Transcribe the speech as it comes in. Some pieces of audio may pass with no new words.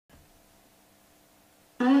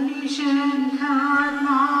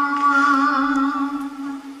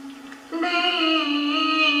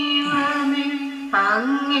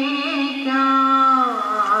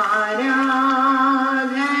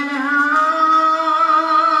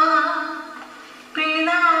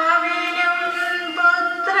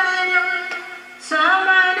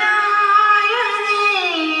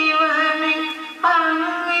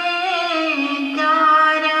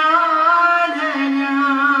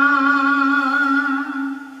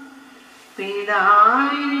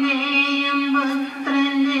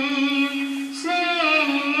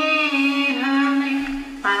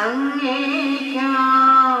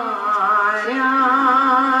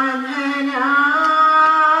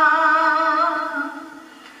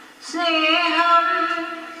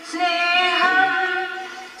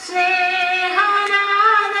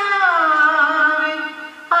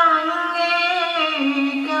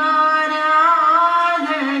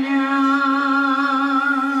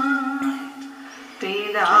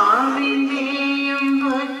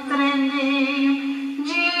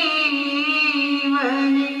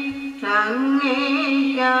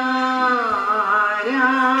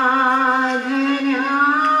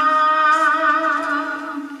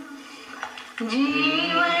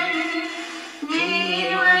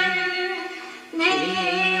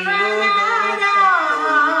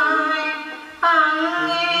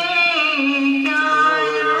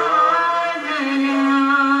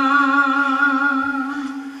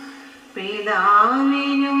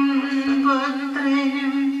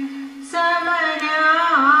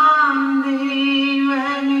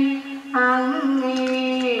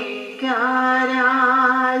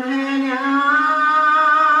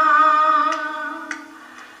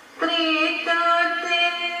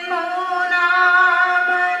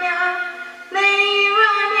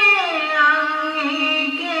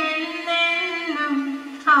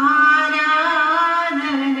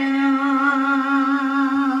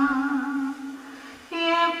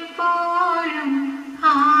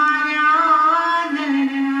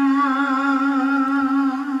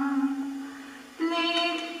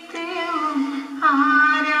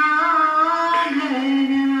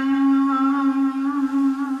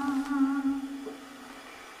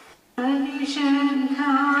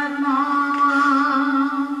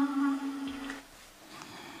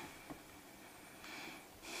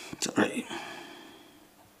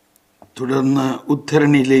തുടർന്ന്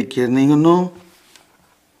ഉദ്ധരണിയിലേക്ക് നീങ്ങുന്നു.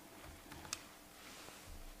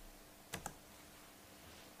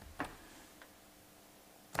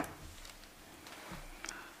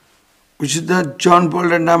 വിശുദ്ധ ജോൺ പോൾ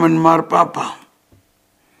രണ്ടാമൻ മാർപ്പാപ്പ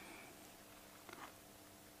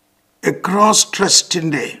എക്രോസ്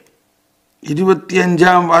ട്രസ്റ്റിൻ്റെ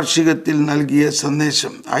 25ാം വാർഷികത്തിൽ നൽകിയ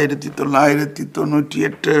സന്ദേശം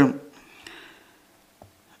 1998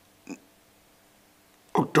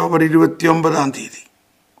 ഒക്ടോബർ 29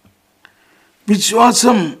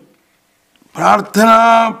 വിശ്വാസം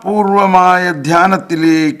പ്രാർത്ഥനാപൂർവമായ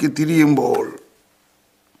ധ്യാനത്തിലേക്ക് തിരിയുമ്പോൾ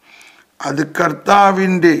അത്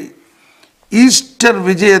കർത്താവിൻ്റെ ഈസ്റ്റർ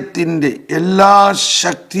വിജയത്തിൻ്റെ എല്ലാ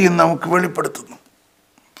ശക്തിയും നമുക്ക് വെളിപ്പെടുത്തുന്നു.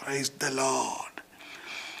 Praise the Lord.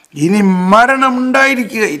 ഇനി മരണം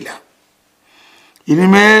ഉണ്ടായിരിക്കുകയില്ല.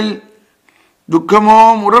 ഇനിമേൽ ദുഃഖമോ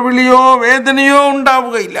മുറവിളിയോ വേദനയോ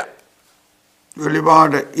ഉണ്ടാവുകയില്ല.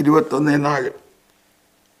 വെളിപാട് 21:4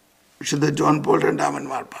 വിശുദ്ധ ജോൺ പോൾ രണ്ടാമൻ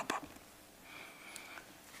മാർപ്പാപ്പ.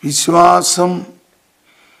 വിശ്വാസം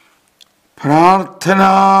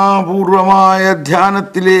പ്രാർത്ഥനാപൂർവമായ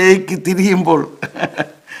ധ്യാനത്തിലേക്ക് തിരിയുമ്പോൾ,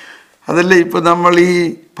 അതല്ലേ ഇപ്പം നമ്മൾ ഈ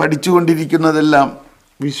പഠിച്ചുകൊണ്ടിരിക്കുന്നതെല്ലാം.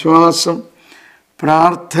 വിശ്വാസം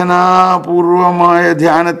പ്രാർത്ഥനാപൂർവമായ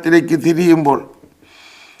ധ്യാനത്തിലേക്ക് തിരിയുമ്പോൾ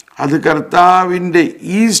അത് കർത്താവിൻ്റെ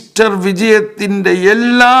ഈസ്റ്റർ വിജയത്തിൻ്റെ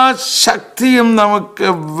എല്ലാ ശക്തിയും നമുക്ക്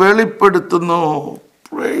വെളിപ്പെടുത്തുന്നു.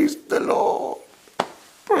 Praise the Lord,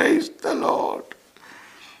 praise the Lord.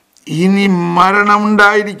 ഇനി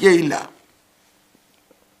മരണമുണ്ടായിരിക്കുകയില്ല.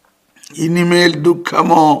 ഇനിമേൽ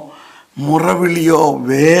ദുഃഖമോ മുറവിളിയോ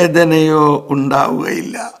വേദനയോ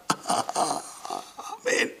ഉണ്ടാവുകയില്ല.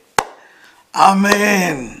 ആമേൻ,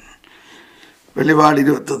 ആമേൻ. വെളിപാട്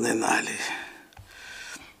 21:4.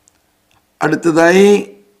 അടുത്തതായി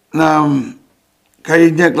നാം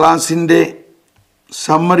കഴിഞ്ഞ ക്ലാസ്സിൻ്റെ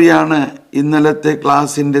സമ്മറിയാണ്. ഇന്നലത്തെ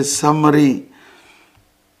ക്ലാസ്സിൻ്റെ സമ്മറി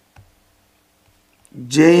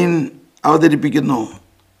ജെയിൻ അവതരിപ്പിക്കുന്നു.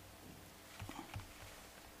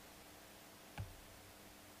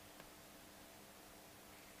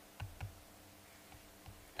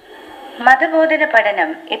 മതബോധന പഠനം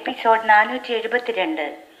എപ്പിസോഡ് 472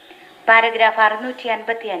 പാരഗ്രാഫ്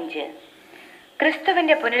 655.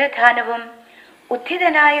 ക്രിസ്തുവിന്റെ പുനരുത്ഥാനവും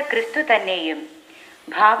ഉത്ഥിതനായ ക്രിസ്തു തന്നെയും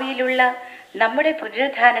ഭാവിയിലുള്ള നമ്മുടെ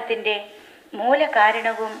പുനരുത്ഥാനത്തിൻ്റെ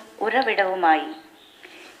മൂലകാരണവും ഉറവിടവുമായി.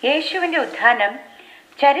 യേശുവിൻ്റെ ഉത്ഥാനം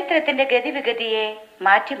ചരിത്രത്തിൻ്റെ ഗതിവിഗതിയെ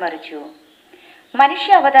മാറ്റിമറിച്ചു.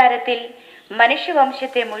 മനുഷ്യ അവതാരത്തിൽ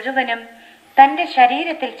മനുഷ്യവംശത്തെ മുഴുവനും തൻ്റെ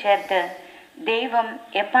ശരീരത്തിൽ ചേർത്ത് ദൈവം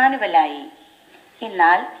എമ്മാനുവലായി.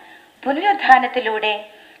 എന്നാൽ പുനരുത്ഥാനത്തിലൂടെ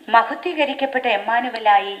മഹത്വീകരിക്കപ്പെട്ട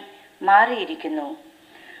എമ്മാനുവലായി മാറിയിരിക്കുന്നു.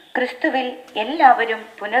 ക്രിസ്തുവിൽ എല്ലാവരും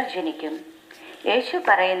പുനർജനിക്കും. യേശു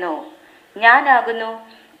പറയുന്നു, ഞാനാകുന്നു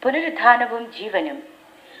പുനരുത്ഥാനവും ജീവനും.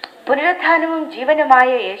 പുനരുത്ഥാനവും ജീവനുമായ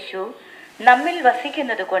യേശു നമ്മിൽ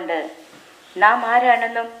വസിക്കുന്നത് കൊണ്ട് നാം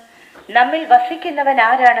ആരാണെന്നും നമ്മിൽ വസിക്കുന്നവൻ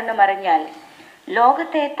ആരാണെന്നും അറിഞ്ഞാൽ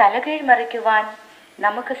ലോകത്തെ തലകീഴ് മറിക്കുവാൻ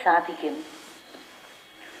നമുക്ക് സാധിക്കും.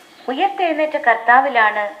 ഉയർത്തെഴുന്നേറ്റ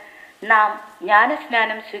കർത്താവിലാണ് നാം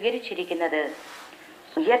ജ്ഞാനസ്നാനം സ്വീകരിച്ചിരിക്കുന്നത്.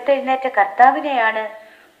 ഉയർത്തെഴുന്നേറ്റ കർത്താവിനെയാണ്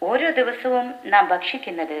ഓരോ ദിവസവും നാം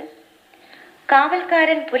ഭക്ഷിക്കുന്നത്.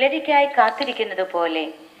 കാവൽക്കാരൻ പുലരിക്കായി കാത്തിരിക്കുന്നത് പോലെ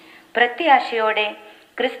പ്രത്യാശയോടെ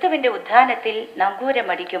ക്രിസ്തുവിൻ്റെ ഉത്ഥാനത്തിൽ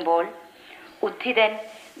നങ്കൂരമടിക്കുമ്പോൾ ഉദ്ധിതൻ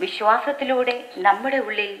വിശ്വാസത്തിലൂടെ നമ്മുടെ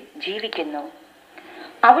ഉള്ളിൽ ജീവിക്കുന്നു.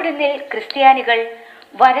 അവിടുന്ന് ക്രിസ്ത്യാനികൾ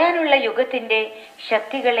വരാനുള്ള യുഗത്തിൻ്റെ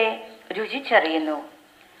ശക്തികളെ രുചിച്ചറിയുന്നു.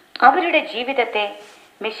 അവരുടെ ജീവിതത്തെ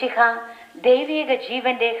മിശിഹ ദൈവിക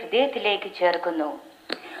ജീവന്റെ ഹൃദയത്തിലേക്ക് ചേർക്കുന്നു.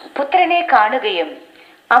 പുത്രനെ കാണുകയും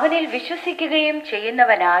അവനിൽ വിശ്വസിക്കുകയും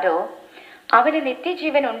ചെയ്യുന്നവനാരോ അവന്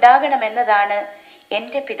നിത്യജീവൻ ഉണ്ടാകണമെന്നതാണ്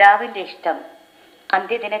എൻ്റെ പിതാവിൻ്റെ ഇഷ്ടം.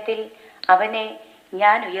 അന്ത്യദിനത്തിൽ അവനെ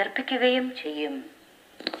ഞാൻ ഉയർപ്പിക്കുകയും ചെയ്യും.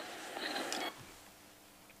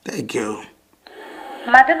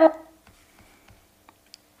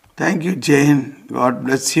 Thank you Jayan. God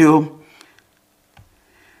bless you.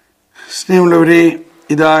 സ്നേഹമുള്ളവരെ,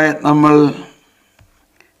 ഇതാ നമ്മൾ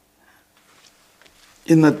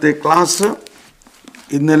ഇന്നത്തെ ക്ലാസ്.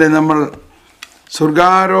 ഇന്നലെ നമ്മൾ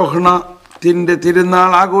സ്വർഗാരോഹണത്തിൻ്റെ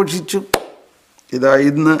തിരുനാൾ ആഘോഷിച്ചു. ഇതാ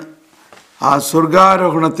ഇന്ന് ആ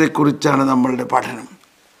സ്വർഗാരോഹണത്തെക്കുറിച്ചാണ് നമ്മളുടെ പഠനം.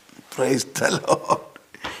 Praise the Lord.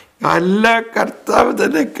 എല്ലാ കർത്താവ്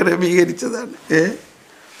തന്നെ ക്രമീകരിച്ചതാണ്.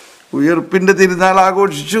 ഉയർപ്പിൻ്റെ തിരുനാൾ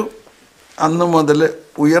ആഘോഷിച്ചു. അന്ന് മുതൽ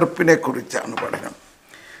ഉയർപ്പിനെ കുറിച്ചാണ് പഠനം.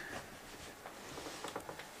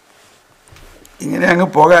 ഇങ്ങനെ അങ്ങ്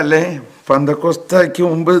പോകാല്ലേ, പെന്തക്കോസ്തായ്ക്ക്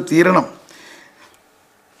മുമ്പ് തീരണം.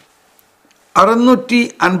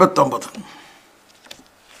 659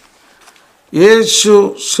 യേശു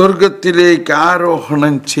സ്വർഗത്തിലേക്ക്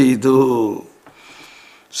ആരോഹണം ചെയ്തു.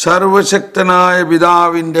 സർവശക്തനായ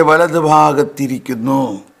പിതാവിൻ്റെ വലത് ഭാഗത്തിരിക്കുന്നു.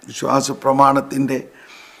 വിശ്വാസ പ്രമാണത്തിൻ്റെ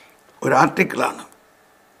ഒരു ആർട്ടിക്കിളാണ്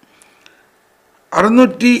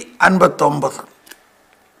 659.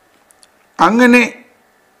 അങ്ങനെ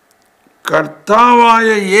കർത്താവായ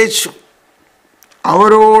യേശു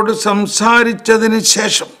അവരോട് സംസാരിച്ചതിന്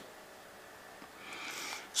ശേഷം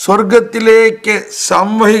സ്വർഗത്തിലേക്ക്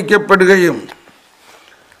സംവഹിക്കപ്പെടുകയും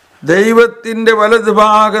ദൈവത്തിൻ്റെ വലത്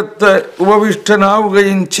ഭാഗത്ത്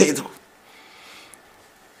ഉപവിഷ്ടനാവുകയും ചെയ്തു.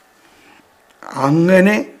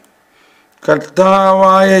 അങ്ങനെ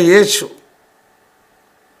കർത്താവായ യേശു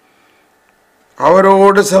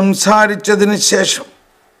അവരോട് സംസാരിച്ചതിന് ശേഷം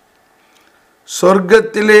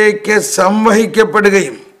സ്വർഗത്തിലേക്ക്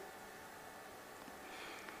സംവഹിക്കപ്പെടുകയും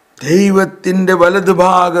ദൈവത്തിൻ്റെ വലത്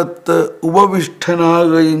ഭാഗത്ത്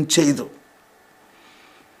ഉപവിഷ്ടനാകുകയും ചെയ്തു.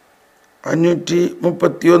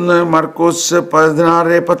 531 മർക്കോസ്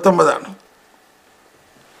 16:19.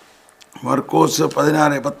 മർക്കോസ്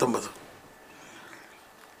 16:19.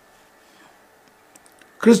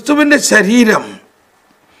 ക്രിസ്തുവിൻ്റെ ശരീരം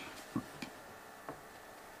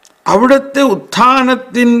അവിടുത്തെ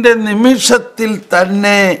ഉത്ഥാനത്തിൻ്റെ നിമിഷത്തിൽ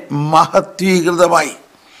തന്നെ മഹത്വീകൃതമായി.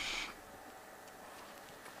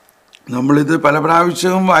 നമ്മളിത് പല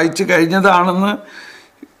പ്രാവശ്യവും വായിച്ചു കഴിഞ്ഞതാണെന്ന്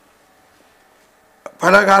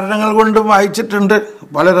പല കാരണങ്ങൾ കൊണ്ടും വായിച്ചിട്ടുണ്ട്,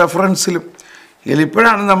 പല റെഫറൻസിലും.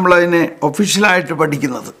 ഇപ്പോഴാണ് നമ്മളതിനെ ഒഫീഷ്യലായിട്ട്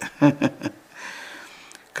പഠിക്കുന്നത്.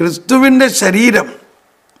 ക്രിസ്തുവിൻ്റെ ശരീരം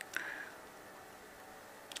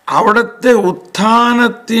അവിടുത്തെ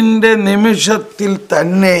ഉത്ഥാനത്തിൻ്റെ നിമിഷത്തിൽ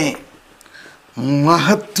തന്നെ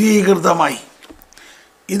മഹത്വീകൃതമായി.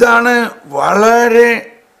 ഇതാണ് വളരെ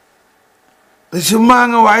ചുമ്മാ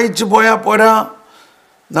അങ്ങ് വായിച്ചു പോയാൽ പോരാ,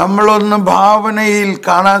 നമ്മളൊന്ന് ഭാവനയിൽ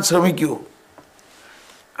കാണാൻ ശ്രമിക്കൂ.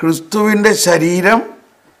 ക്രിസ്തുവിൻ്റെ ശരീരം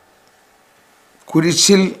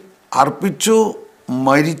കുരിശിൽ അർപ്പിച്ചു,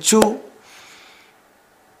 മരിച്ചു,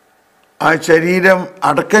 ആ ശരീരം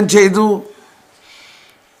അടക്കം ചെയ്തു.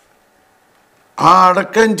 ആ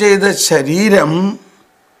അടക്കം ചെയ്ത ശരീരം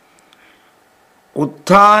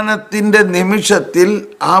ഉത്ഥാനത്തിൻ്റെ നിമിഷത്തിൽ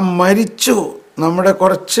ആ മരിച്ചു. നമ്മുടെ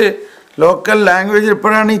കുറച്ച് ലോക്കൽ ലാംഗ്വേജിൽ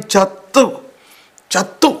ഇപ്പോഴാണ് ഈ ചത്തു,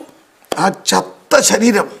 ആ ചത്ത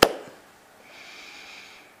ശരീരം,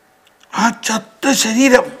 ആ ആ ചത്ത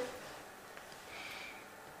ശരീരം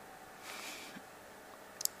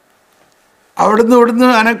അവിടുന്ന് ഇവിടുന്ന്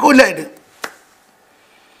അനക്കൂലായിരുന്നു.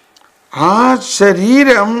 ആ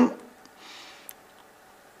ശരീരം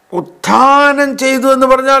ഉത്ഥാനം ചെയ്തു എന്ന്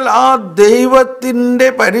പറഞ്ഞാൽ ആ ദൈവത്തിൻ്റെ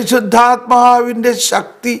പരിശുദ്ധാത്മാവിൻ്റെ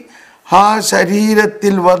ശക്തി ആ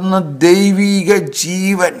ശരീരത്തിൽ വന്ന ദൈവിക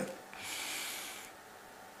ജീവൻ,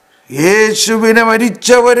 യേശുവിനെ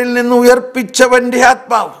മരിച്ചവരിൽ നിന്ന് ഉയർപ്പിച്ചവൻ്റെ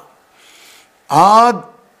ആത്മാവ്, ആ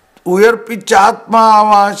ഉയർപ്പിച്ച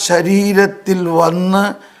ആത്മാവ് ആ ശരീരത്തിൽ വന്ന്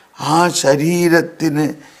ആ ശരീരത്തിന്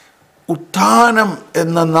ഉത്ഥാനം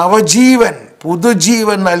എന്ന നവജീവൻ,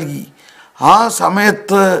 പുതുജീവൻ നൽകി. ആ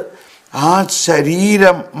സമയത്ത് ആ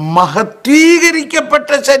ശരീരം മഹത്വീകരിക്കപ്പെട്ട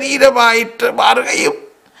ശരീരമായിട്ട് മാറുകയും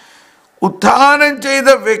ഉത്ഥാനം ചെയ്ത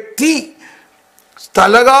വ്യക്തി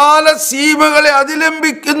സ്ഥലകാല സീമകളെ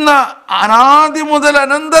അതിലംബിക്കുന്ന അനാദി മുതൽ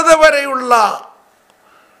അനന്തത വരെയുള്ള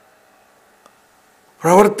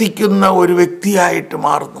പ്രവർത്തിക്കുന്ന ഒരു വ്യക്തിയായിട്ട്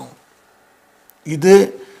മാറുന്നു. ഇത്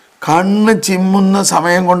കണ്ണ് ചിമ്മുന്ന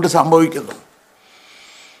സമയം കൊണ്ട് സംഭവിക്കുന്നു.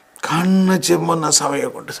 കണ്ണ് ചിമ്മുന്ന സമയം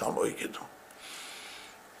കൊണ്ട് സംഭവിക്കുന്നു.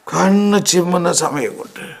 കണ്ണ് ചിമ്മുന്ന സമയം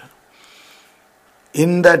കൊണ്ട്,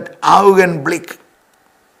 ഇൻ ദാറ്റ് ഔഗൻ ബ്ലിക്ക്,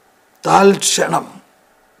 തൽക്ഷണം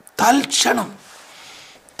തൽക്ഷണം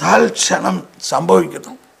തൽക്ഷണം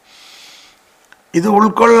സംഭവിക്കുന്നു. ഇത്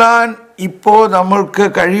ഉൾക്കൊള്ളാൻ ഇപ്പോൾ നമ്മൾക്ക്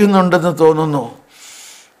കഴിയുന്നുണ്ടെന്ന് തോന്നുന്നു.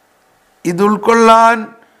 ഇത് ഉൾക്കൊള്ളാൻ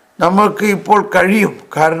നമ്മൾക്ക് ഇപ്പോൾ കഴിയും.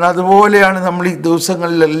 കാരണം അതുപോലെയാണ് നമ്മൾ ഈ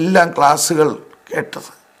ദിവസങ്ങളിലെല്ലാം ക്ലാസ്സുകൾ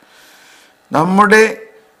കേട്ടത്. നമ്മുടെ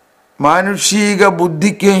മാനുഷിക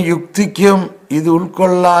ബുദ്ധിക്കും യുക്തിക്കും ഇത്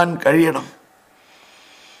ഉൾക്കൊള്ളാൻ കഴിയണം.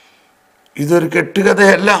 ഇതൊരു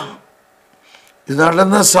കെട്ടുകഥയല്ല. ഇത്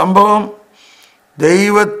നടന്ന സംഭവം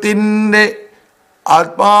ദൈവത്തിൻ്റെ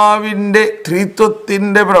ആത്മാവിൻ്റെ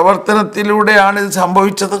ത്രിത്വത്തിൻ്റെ പ്രവർത്തനത്തിലൂടെയാണ് ഇത്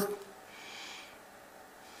സംഭവിച്ചത്.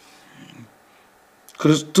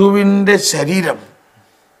 ക്രിസ്തുവിൻ്റെ ശരീരം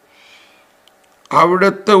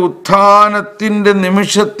അവിടുത്തെ ഉത്ഥാനത്തിൻ്റെ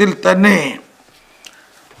നിമിഷത്തിൽ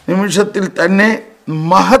തന്നെ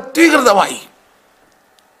മഹത്വീകൃതമായി.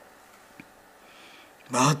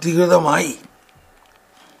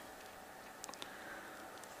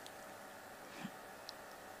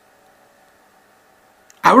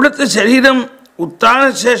 അവിടുത്തെ ശരീരം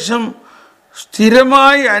ഉത്ഥാനശേഷം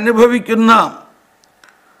സ്ഥിരമായി അനുഭവിക്കുന്ന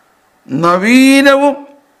നവീനവും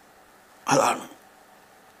അതാണ്.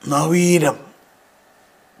 നവീനം,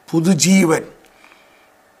 പുതുജീവൻ,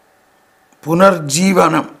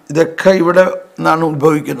 പുനർജീവനം, ഇതൊക്കെ ഇവിടെ നിന്നാണ്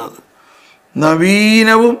ഉത്ഭവിക്കുന്നത്.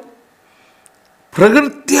 നവീനവും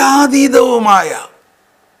പ്രകൃത്യാതീതവുമായ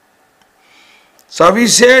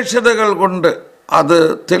സവിശേഷതകൾ കൊണ്ട് അത്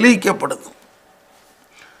തെളിയിക്കപ്പെടുന്നു.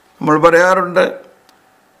 നമ്മൾ പറയാറുണ്ട്,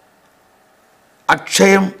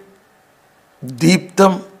 അക്ഷയം,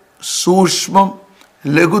 ദീപ്തം, സൂക്ഷ്മം,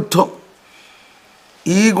 ലഘുത്വം,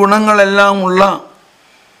 ഈ ഗുണങ്ങളെല്ലാം ഉള്ള,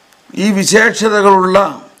 ഈ വിശേഷതകളുള്ള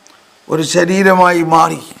ഒരു ശരീരമായി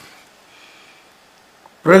മാറി.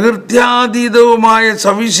 പ്രകൃത്യാതീതവുമായ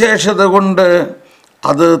സവിശേഷത കൊണ്ട്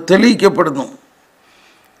അത് തെളിയിക്കപ്പെടുന്നു.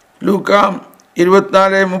 ലൂക്ക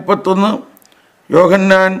 24:31,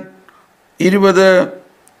 യോഹന്നാൻ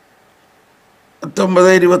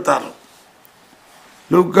 20:19-26.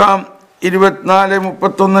 ലൂക്ക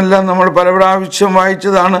 24:31 നമ്മൾ പല പ്രാവശ്യം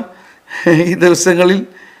വായിച്ചതാണ് ഈ ദിവസങ്ങളിൽ.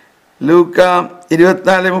 ലൂക്ക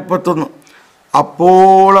 24:31,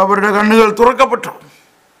 അപ്പോൾ അവരുടെ കണ്ണുകൾ തുറക്കപ്പെട്ടു.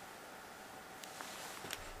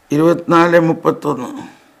 24:31.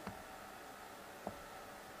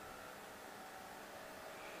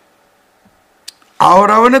 അവർ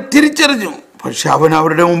അവനെ തിരിച്ചറിഞ്ഞു, പക്ഷെ അവൻ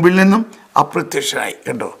അവരുടെ മുമ്പിൽ നിന്നും അപ്രത്യക്ഷനായി.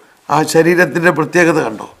 കണ്ടോ ആ ശരീരത്തിൻ്റെ പ്രത്യേകത?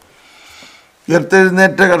 കണ്ടോ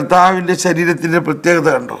ഉയർത്തെഴുന്നേറ്റ കർത്താവിൻ്റെ ശരീരത്തിൻ്റെ പ്രത്യേകത?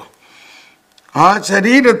 കണ്ടോ ആ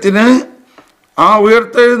ശരീരത്തിന്, ആ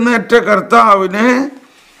ഉയർത്തെഴുന്നേറ്റ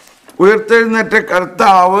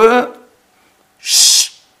കർത്താവ്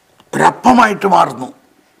ഒരപ്പമായിട്ട് മാറുന്നു.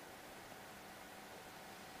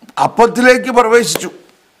 അപ്പത്തിലേക്ക് പ്രവേശിച്ചു.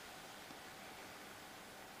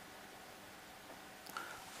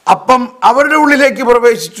 അപ്പം അവരുടെ ഉള്ളിലേക്ക്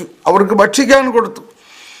പ്രവേശിച്ചു, അവർക്ക് ഭക്ഷിക്കാൻ കൊടുത്തു.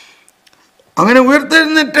 അങ്ങനെ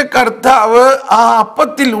ഉയർത്തെഴുന്നേറ്റ കർത്താവ് ആ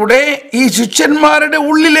അപ്പത്തിലൂടെ ഈ ശിഷ്യന്മാരുടെ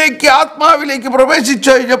ഉള്ളിലേക്ക്, ആത്മാവിലേക്ക് പ്രവേശിച്ചു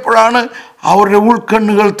കഴിഞ്ഞപ്പോഴാണ് അവരുടെ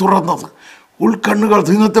ഉൾക്കണ്ണുകൾ തുറന്നത്. ഉൾക്കണ്ണുകൾ,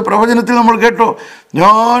 ഇന്നത്തെ പ്രവചനത്തിൽ നമ്മൾ കേട്ടോ,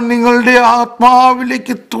 ഞാൻ നിങ്ങളുടെ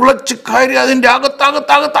ആത്മാവിലേക്ക് തുളച്ച് കയറി അതിൻ്റെ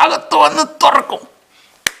അകത്ത് വന്ന് തുറക്കും.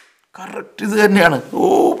 കറക്റ്റ് ഇത് തന്നെയാണ്. ഓ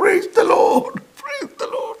praise the Lord, praise the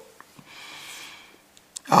Lord.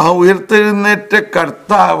 ആ ഉയർത്തെഴുന്നേറ്റ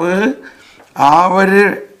കർത്താവ് അവരെ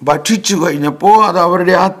ഭക്ഷിച്ചു കഴിഞ്ഞപ്പോൾ അത്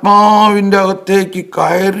അവരുടെ ആത്മാവിൻ്റെ അകത്തേക്ക്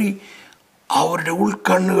കയറി അവരുടെ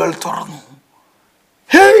ഉൾക്കണ്ണുകൾ തുറന്നു.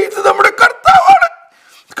 ഇത് നമ്മുടെ കർത്താവാണ്,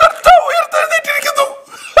 കർത്താവ് ഉയർത്തെഴുന്നേറ്റിരിക്കുന്നു.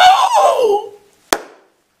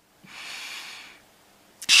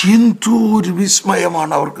 എന്തോ ഒരു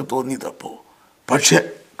വിസ്മയമാണ് അവർക്ക് തോന്നിയത്. അപ്പോൾ പക്ഷെ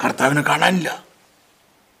കർത്താവിനെ കാണാനില്ല,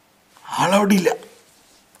 ആളവിടെ ഇല്ല.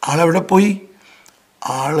 ആളെവിടെ പോയി?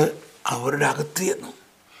 ആള് അവരുടെ അകത്ത് ചെന്നു.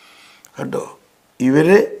 കണ്ടോ,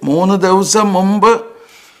 ഇവര് 3 ദിവസം മുമ്പ്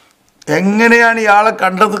എങ്ങനെയാണ് ഇയാളെ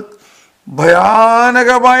കണ്ടത്?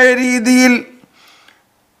 ഭയാനകമായ രീതിയിൽ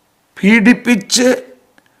പീഡിപ്പിച്ച്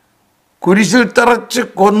കുരിശിൽ തറച്ച്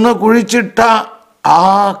കൊന്ന് കുഴിച്ചിട്ട ആ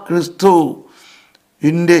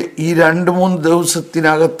ക്രിസ്തുവിൻ്റെ ഈ 2-3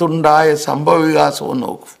 ദിവസത്തിനകത്തുണ്ടായ സംഭവ വികാസവും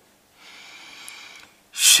നോക്കൂ.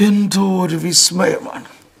 എന്തോ ഒരു വിസ്മയമാണ്.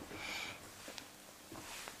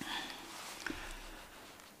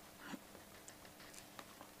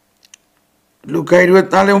 ലൂക്ക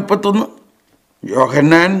 24:31,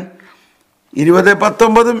 യോഹന്നാൻ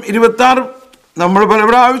 20:19, 26 നമ്മൾ പല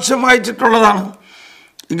പ്രാവശ്യം വായിച്ചിട്ടുള്ളതാണ്.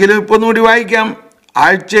 എങ്കിലും ഇപ്പൊ ഒന്നുകൂടി വായിക്കാം.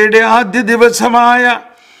 ആഴ്ചയുടെ ആദ്യ ദിവസമായ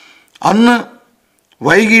അന്ന്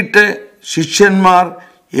വൈകിട്ട് ശിഷ്യന്മാർ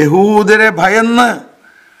യഹൂദരെ ഭയന്ന്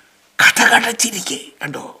കഥകടച്ചിരിക്കെ.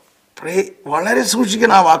 കണ്ടോ, വളരെ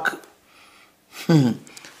സൂക്ഷിക്കണം ആ വാക്ക്.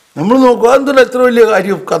 നമ്മൾ നോക്കുക, എന്തുകൊണ്ട് എത്ര വലിയ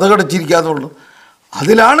കാര്യം കഥകടച്ചിരിക്കാന്നുള്ളൂ.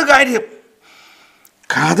 അതിലാണ് കാര്യം.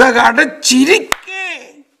 കഥകടച്ചിരിക്കെ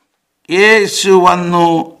യേശു വന്നു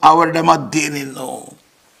അവരുടെ മധ്യേ നിന്നു.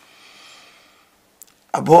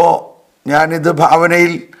 അപ്പോൾ ഞാനിത്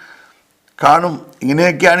ഭാവനയിൽ കാണും.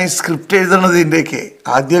 ഇങ്ങനെയൊക്കെയാണ് ഈ സ്ക്രിപ്റ്റ് എഴുതണത്. ഇതിൻ്റെയൊക്കെ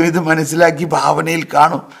ആദ്യം ഇത് മനസ്സിലാക്കി ഭാവനയിൽ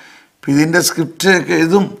കാണും, ഇതിൻ്റെ സ്ക്രിപ്റ്റ് ഒക്കെ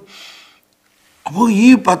എഴുതും. അപ്പോൾ ഈ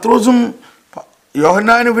പത്രോസും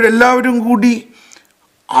യോഹന്നാനും ഇവരെല്ലാവരും കൂടി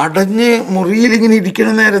അടഞ്ഞ് മുറിയിൽ ഇങ്ങനെ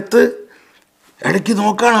ഇരിക്കുന്ന നേരത്ത് ഇടയ്ക്ക്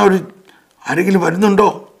നോക്കാണ് അവർ ആരെങ്കിലും വരുന്നുണ്ടോ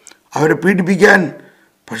അവരെ പീഡിപ്പിക്കാൻ.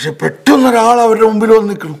 പക്ഷെ പെട്ടെന്നൊരാൾ അവരുടെ മുമ്പിൽ വന്ന്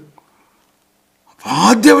നിൽക്കണം. അപ്പം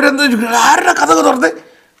ആദ്യം അവരെന്താ ചോദിക്കണം, ആരുടെ കഥ തുറന്നേ?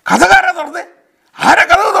 കഥകാരാ തുറന്നേ? ആരാ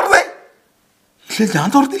കഥ തുറന്നേ? ഇല്ല, ഞാൻ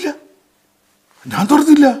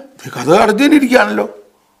തുറന്നില്ല. കഥ അടഞ്ഞിരിക്കുകയാണല്ലോ.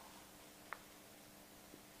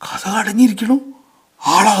 കഥ അടഞ്ഞിരിക്കണു,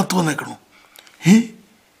 ആളകത്ത് വന്നേക്കണു.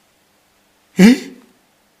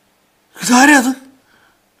 ഇതാരാ അത്?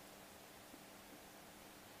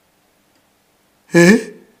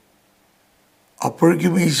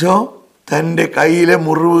 അപ്പോഴേക്കും ഈശോ തൻ്റെ കയ്യിലെ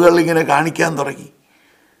മുറിവുകൾ ഇങ്ങനെ കാണിക്കാൻ തുടങ്ങി.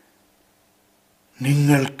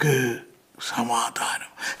 നിങ്ങൾക്ക്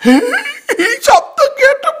സമാധാനം. ഈ ശബ്ദം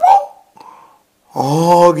കേട്ടപ്പോ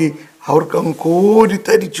ആകെ അവർക്കങ്ങ്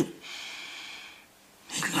കോരിത്തരിച്ചു.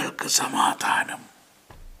 നിങ്ങൾക്ക് സമാധാനം.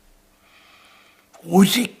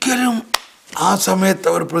 ഒരിക്കലും ആ സമയത്ത്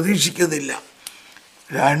അവർ പ്രതീക്ഷിക്കുന്നില്ല.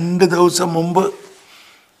 2 ദിവസം മുമ്പ്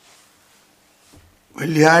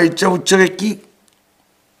വെള്ളിയാഴ്ച ഉച്ചയ്ക്ക്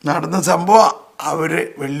നടന്ന സംഭവം. അവർ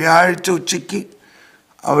വെള്ളിയാഴ്ച ഉച്ചയ്ക്ക്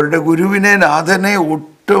അവരുടെ ഗുരുവിനെ, നാഥനെ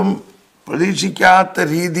ഒട്ടും പ്രതീക്ഷിക്കാത്ത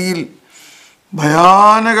രീതിയിൽ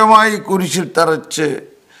ഭയാനകമായി കുരിശിൽ തറച്ച്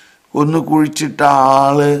ഒന്ന് കുഴിച്ചിട്ട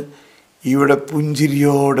ആള് ഇവിടെ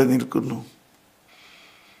പുഞ്ചിരിയോടെ നിൽക്കുന്നു.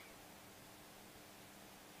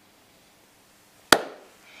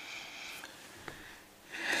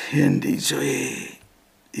 എൻ്റെ ഈശോയെ,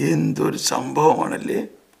 എന്തൊരു സംഭവമാണല്ലേ,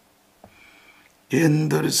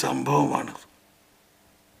 എന്തൊരു സംഭവമാണ്.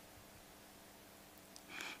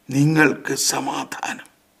 നിങ്ങൾക്ക് സമാധാനം.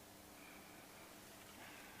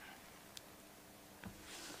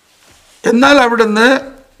 എന്നാൽ അവിടുന്ന്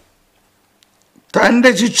തൻ്റെ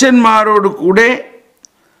ശിഷ്യന്മാരോട് കൂടെ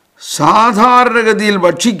സാധാരണഗതിയിൽ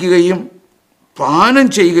ഭക്ഷിക്കുകയും പാനം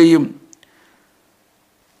ചെയ്യുകയും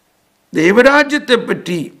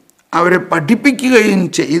ദൈവരാജ്യത്തെപ്പറ്റി അവരെ പഠിപ്പിക്കുകയും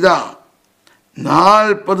ചെയ്ത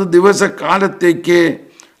 40 ദിവസക്കാലത്തേക്ക്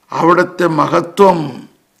അവിടുത്തെ മഹത്വം,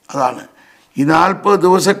 അതാണ് ഈ 40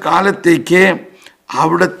 ദിവസക്കാലത്തേക്ക്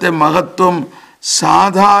അവിടുത്തെ മഹത്വം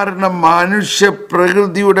സാധാരണ മനുഷ്യ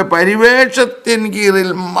പ്രകൃതിയുടെ പരിവേഷത്തിന് കീഴിൽ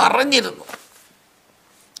മറഞ്ഞിരുന്നു.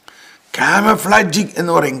 കാമഫ്ലാജിക്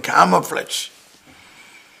എന്ന് പറയും, കാമഫ്ലാജ്.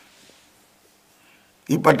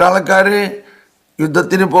 ഈ പട്ടാളക്കാർ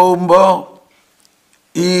യുദ്ധത്തിന് പോകുമ്പോൾ,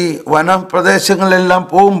 ഈ വനപ്രദേശങ്ങളിലെല്ലാം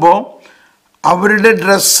പോകുമ്പോൾ അവരുടെ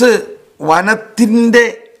ഡ്രസ്സ് വനത്തിൻ്റെ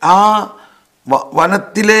ആ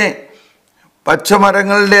വനത്തിലെ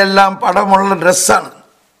പച്ചമരങ്ങളുടെ എല്ലാം പടമുള്ള ഡ്രസ്സാണ്.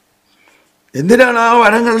 എന്തിനാണ് ആ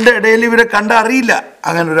വനങ്ങളുടെ ഇടയിൽ ഇവരെ കണ്ടറിയില്ല.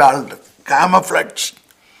 അങ്ങനെ ഒരാളുണ്ട്, കാമഫ്ലാജ്.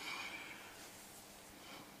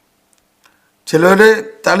 ചിലർ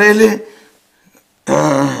തലയിൽ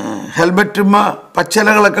ഹെൽമെറ്റുമ്മ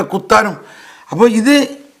പച്ചലകളൊക്കെ കുത്താനും. അപ്പോൾ ഇത്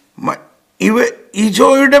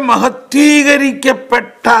ഈശോയുടെ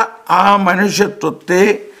മഹത്വീകരിക്കപ്പെട്ട ആ മനുഷ്യത്വത്തെ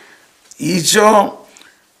ഈശോ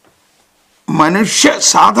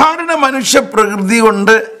സാധാരണ മനുഷ്യ പ്രകൃതി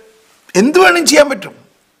കൊണ്ട് എന്ത് വേണം ചെയ്യാൻ പറ്റും.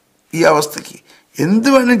 ഈ അവസ്ഥയ്ക്ക് എന്ത്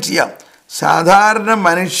വേണം ചെയ്യാം. സാധാരണ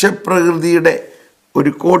മനുഷ്യ പ്രകൃതിയുടെ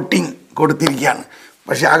ഒരു കോട്ടിങ് കൊടുത്തിരിക്കുകയാണ്.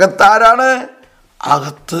 പക്ഷെ അകത്താരാണ്?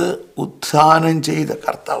 അകത്ത് ഉത്ഥാനം ചെയ്ത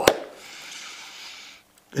കർത്താവാണ്.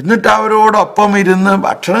 എന്നിട്ട് അവരോടൊപ്പം ഇരുന്ന്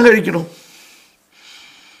ഭക്ഷണം കഴിക്കണം.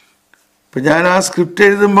 ഇപ്പം ഞാൻ ആ സ്ക്രിപ്റ്റ്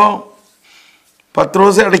എഴുതുമ്പോൾ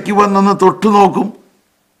പത്രോസ് ഇടയ്ക്ക് വന്നൊന്ന് തൊട്ടു നോക്കും,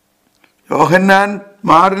 യോഹന്നാൻ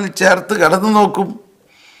മാറിൽ ചേർത്ത് കിടന്നു നോക്കും.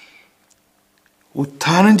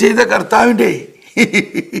 ഉത്ഥാനം ചെയ്ത കർത്താവിൻ്റെ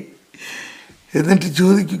എന്നിട്ട്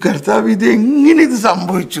ചോദിക്കും, കർത്താവ് ഇതെങ്ങനെ ഇത്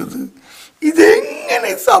സംഭവിച്ചത്?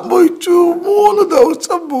 ഇതെങ്ങനെ സംഭവിച്ചു? 3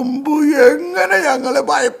 ദിവസം മുമ്പ് എങ്ങനെ ഞങ്ങളെ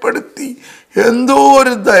ഭയപ്പെടുത്തി? എന്തോ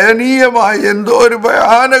ഒരു ദയനീയമായ, എന്തോ ഒരു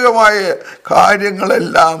ഭയാനകമായ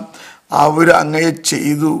കാര്യങ്ങളെല്ലാം അവരങ്ങനെ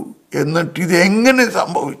ചെയ്തു. എന്നിട്ട് ഇതെങ്ങനെ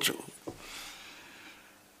സംഭവിച്ചു?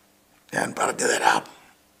 ഞാൻ പറഞ്ഞു തരാം,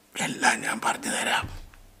 എല്ലാം ഞാൻ പറഞ്ഞു തരാം.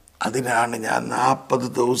 അതിനാണ് ഞാൻ 40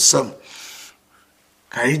 ദിവസം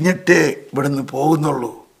കഴിഞ്ഞിട്ടേ ഇവിടുന്ന് പോകുന്നുള്ളൂ.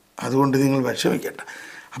 അതുകൊണ്ട് നിങ്ങൾ വിഷമിക്കണ്ട.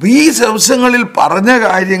 അപ്പം ഈ ദിവസങ്ങളിൽ പറഞ്ഞ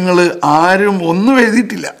കാര്യങ്ങൾ ആരും ഒന്നും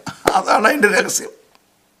എഴുതിയിട്ടില്ല. അതാണ് അതിൻ്റെ രഹസ്യം.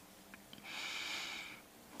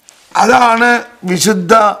 അതാണ്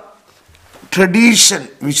വിശുദ്ധ ട്രഡീഷൻ,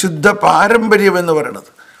 വിശുദ്ധ പാരമ്പര്യം എന്ന്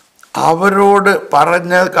പറയുന്നത്. അവരോട്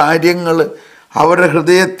പറഞ്ഞ കാര്യങ്ങൾ അവരുടെ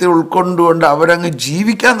ഹൃദയത്തിൽ ഉൾക്കൊണ്ടുകൊണ്ട് അവരങ്ങ്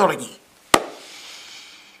ജീവിക്കാൻ തുടങ്ങി.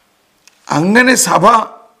 അങ്ങനെ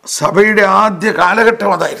സഭയുടെ ആദ്യ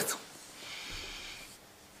കാലഘട്ടം അതായിരുന്നു.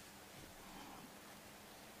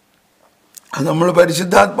 അത് നമ്മൾ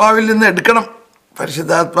പരിശുദ്ധാത്മാവിൽ നിന്ന് എടുക്കണം.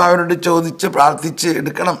 പരിശുദ്ധാത്മാവിനോട് ചോദിച്ച് പ്രാർത്ഥിച്ച്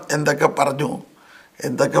എടുക്കണം. എന്തൊക്കെ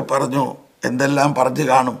പറഞ്ഞു, എന്തെല്ലാം പറഞ്ഞു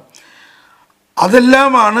കാണും.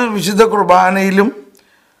 അതെല്ലാമാണ് വിശുദ്ധ കുർബാനയിലും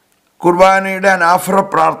കുർബാനയുടെ അനാഫറ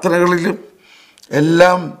പ്രാർത്ഥനകളിലും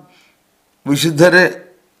എല്ലാം വിശുദ്ധരെ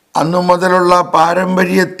അന്നു മുതലുള്ള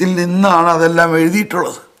പാരമ്പര്യത്തിൽ നിന്നാണ് അതെല്ലാം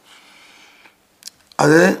എഴുതിയിട്ടുള്ളത്.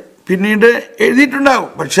 അത് പിന്നീട് എഴുതിയിട്ടുണ്ടാകും.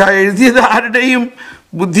 പക്ഷെ ആ എഴുതിയത് ആരുടെയും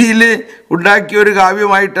ബുദ്ധിയിൽ ഉണ്ടാക്കിയ ഒരു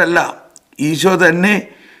കാവ്യമായിട്ടല്ല. ഈശോ തന്നെ,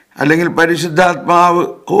 അല്ലെങ്കിൽ പരിശുദ്ധാത്മാവ്.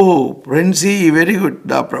 ഫ്രണ്ട്സി, വെരി ഗുഡ്.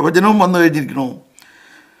 ആ പ്രവചനവും വന്നു കഴിഞ്ഞിരിക്കണു.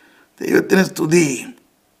 ദൈവത്തിന് സ്തുതി,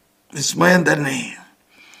 വിസ്മയം തന്നെ.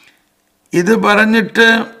 ഇത് പറഞ്ഞിട്ട്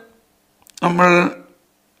നമ്മൾ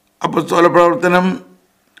അപ്പോസ്തല പ്രവർത്തനം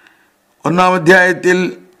 1-ാം അധ്യായത്തിൽ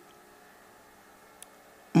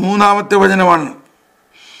 3-ാമത്തെ വചനമാണ്.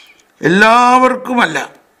 എല്ലാവർക്കുമല്ല,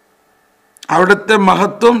 അവിടുത്തെ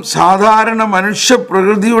മഹത്വം സാധാരണ മനുഷ്യ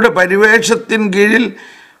പ്രകൃതിയുടെ പരിവേഷത്തിന് കീഴിൽ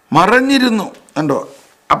മറഞ്ഞിരുന്നു. കണ്ടോ,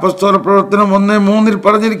 അപ്പോസ്തല പ്രവർത്തനം 1:3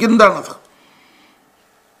 പറഞ്ഞിരിക്കുന്നതാണത്.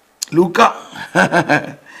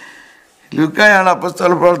 ലൂക്കായാണ്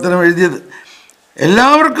അപ്പോസ്തല പ്രവർത്തനം എഴുതിയത്.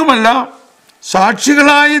 എല്ലാവർക്കുമല്ല,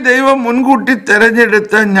 സാക്ഷികളായി ദൈവം മുൻകൂട്ടി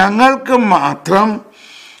തിരഞ്ഞെടുത്ത ഞങ്ങൾക്ക് മാത്രം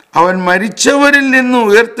അവൻ മരിച്ചവരിൽ നിന്ന്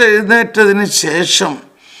ഉയർത്തെഴുന്നേറ്റതിന് ശേഷം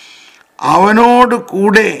അവനോട്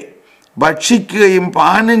കൂടെ ഭക്ഷിക്കുകയും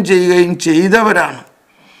പാനം ചെയ്യുകയും ചെയ്തവരാണ്.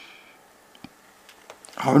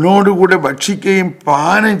 അവനോടുകൂടെ ഭക്ഷിക്കുകയും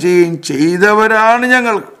പാനം ചെയ്യുകയും ചെയ്തവരാണ്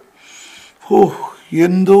ഞങ്ങൾ.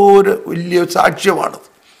 എന്തോ ഒരു വലിയ സാക്ഷ്യമാണത്.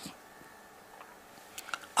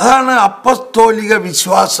 അതാണ് അപ്പസ്തോലിക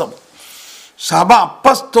വിശ്വാസം. സഭ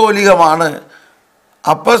അപ്പസ്തോലികമാണ്.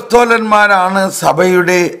 അപ്പസ്തോലന്മാരാണ്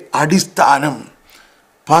സഭയുടെ അടിസ്ഥാനം.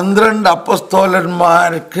 12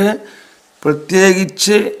 അപ്പസ്തോലന്മാർക്ക്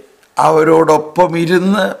പ്രത്യേകിച്ച് അവരോടൊപ്പം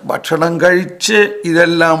ഇരുന്ന് ഭക്ഷണം കഴിച്ച്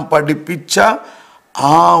ഇതെല്ലാം പഠിപ്പിച്ച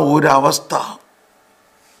ആ ഒരവസ്ഥ.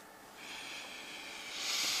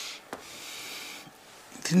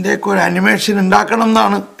 ഇതിൻ്റെയൊക്കെ ഒരു അനിമേഷൻ ഉണ്ടാക്കണം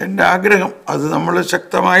എന്നാണ് എൻ്റെ ആഗ്രഹം. അത് നമ്മൾ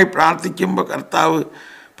ശക്തമായി പ്രാർത്ഥിക്കുമ്പോൾ കർത്താവ്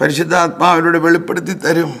പരിശുദ്ധാത്മാവിലൂടെ വെളിപ്പെടുത്തി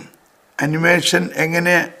തരും. അനിമേഷൻ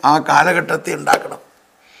എങ്ങനെ ആ കാലഘട്ടത്തെ ഉണ്ടാക്കണം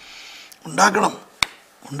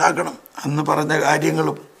അന്ന് പറഞ്ഞ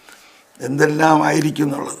കാര്യങ്ങളും എന്തെല്ലാം ആയിരിക്കും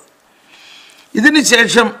എന്നുള്ളത്. ഇതിന്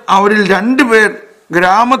ശേഷം അവരിൽ 2 പേർ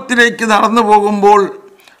ഗ്രാമത്തിലേക്ക് നടന്നു പോകുമ്പോൾ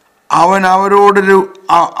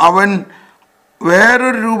അവൻ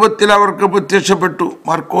വേറൊരു രൂപത്തിൽ അവർക്ക് പ്രത്യക്ഷപ്പെട്ടു.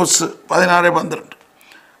 മർക്കോസ് 16:12.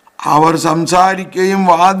 അവർ സംസാരിക്കുകയും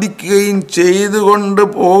വാദിക്കുകയും ചെയ്തുകൊണ്ട്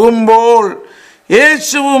പോകുമ്പോൾ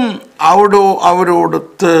യേശുവും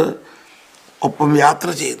അവരോടൊത്ത് ഒപ്പം യാത്ര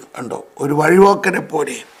ചെയ്തു. കണ്ടോ, ഒരു വഴിപോക്കനെ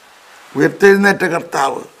പോലെ ഉയർത്തെഴുന്നേറ്റ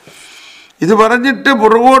കർത്താവ്. ഇത് പറഞ്ഞിട്ട്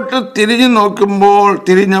പുറകോട്ട്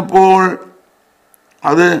തിരിഞ്ഞപ്പോൾ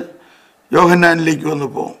അത് യോഹന്നാനിലേക്ക് വന്നു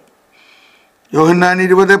പോകും. യോഹന്നാൻ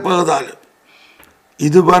 20:14.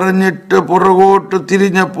 ഇത് പറഞ്ഞിട്ട് പുറകോട്ട്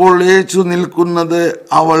തിരിഞ്ഞപ്പോൾ യേശു നിൽക്കുന്നത്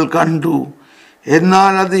അവൾ കണ്ടു.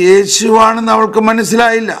 എന്നാൽ അത് യേശുവാണെന്ന് അവൾക്ക്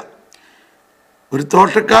മനസ്സിലായില്ല. ഒരു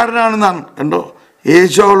തോട്ടക്കാരനാണെന്നാണ്. കണ്ടോ,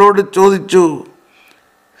 യേശു അവളോട് ചോദിച്ചു,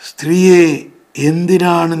 സ്ത്രീയെ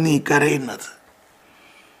എന്തിനാണ് നീ കരയുന്നത്?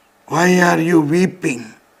 Why are you weeping?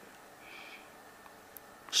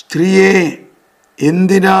 സ്ത്രീയെ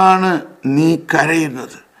എന്തിനാണ് നീ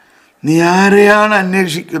കരയുന്നത്? നീ ആരെയാണ്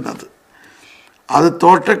അന്വേഷിക്കുന്നത്? അത്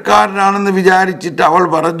തോട്ടക്കാരനാണെന്ന് വിചാരിച്ചിട്ട് അവൾ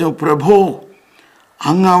പറഞ്ഞു, പ്രഭു,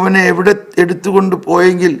 അങ്ങ് അവനെ എവിടെ എടുത്തുകൊണ്ട്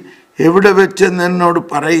പോയെങ്കിൽ എവിടെ വെച്ചെന്ന് എന്നോട്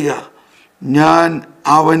പറയുക, ഞാൻ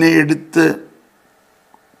അവനെ എടുത്ത്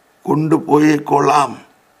കൊണ്ടുപോയേക്കൊള്ളാം.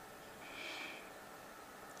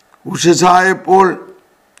 ഉഷസായപ്പോൾ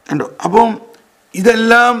കണ്ടോ. അപ്പം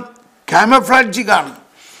ഇതെല്ലാം ക്യാമഫ്ലാജിക്കാണ്.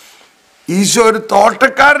 ഈശോ ഒരു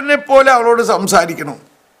തോട്ടക്കാരനെ പോലെ അവളോട് സംസാരിക്കണം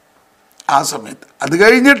ആ സമയത്ത്. അത്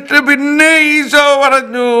കഴിഞ്ഞിട്ട് പിന്നെ ഈശോ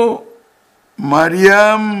പറഞ്ഞു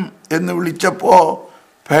മറിയം എന്ന് വിളിച്ചപ്പോ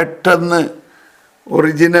പെട്ടെന്ന്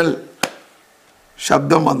ഒറിജിനൽ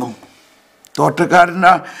ശബ്ദം വന്നു.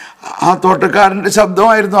 ആ തോട്ടക്കാരൻ്റെ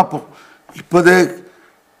ശബ്ദമായിരുന്നു. അപ്പോൾ ഇപ്പത്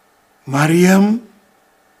മറിയം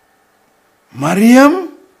മറിയം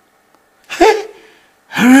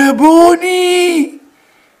റബ്ബോനി,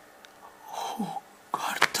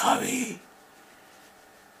 കർത്താവേ,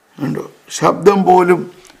 ഉണ്ടോ ശബ്ദം പോലും.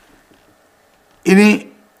 ഇനി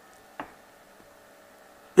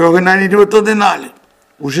യോഹന്നാൻ 21:4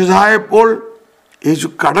 ഉഷസായപ്പോൾ യേശു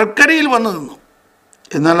കടൽക്കരയിൽ വന്നു നിന്നു.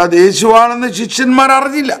 എന്നാൽ അത് യേശുവാണെന്ന് ശിഷ്യന്മാർ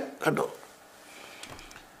അറിഞ്ഞില്ല. കേട്ടോ,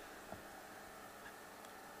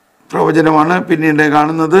 പ്രവചനമാണ് പിന്നീട്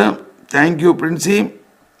കാണുന്നത്. Thank you Princy.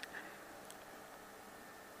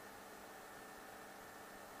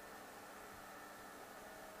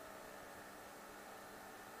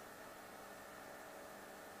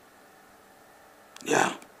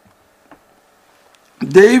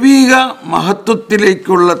 ദൈവിക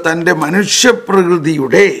മഹത്വത്തിലേക്കുള്ള തൻ്റെ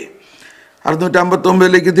മനുഷ്യപ്രകൃതിയുടെ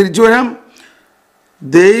 659 തിരിച്ചു വരാം.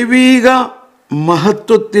 ദൈവിക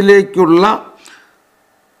മഹത്വത്തിലേക്കുള്ള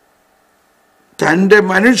തൻ്റെ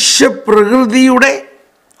മനുഷ്യപ്രകൃതിയുടെ,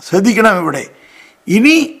 ശ്രദ്ധിക്കണം ഇവിടെ,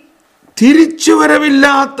 ഇനി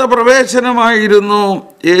തിരിച്ചുവരവില്ലാത്ത പ്രവേശനമായിരുന്നു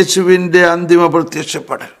യേശുവിൻ്റെ അന്തിമ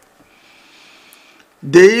പ്രത്യക്ഷപ്പെടൽ.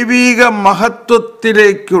 ദൈവിക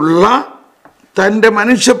മഹത്വത്തിലേക്കുള്ള തൻ്റെ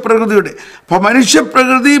മനുഷ്യപ്രകൃതിയുടെ, അപ്പൊ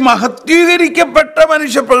മനുഷ്യപ്രകൃതി മഹത്വീകരിക്കപ്പെട്ട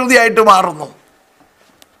മനുഷ്യപ്രകൃതിയായിട്ട് മാറുന്നു.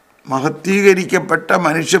 മഹത്വീകരിക്കപ്പെട്ട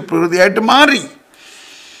മനുഷ്യപ്രകൃതിയായിട്ട് മാറി.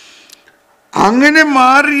 അങ്ങനെ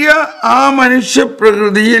മാറിയ ആ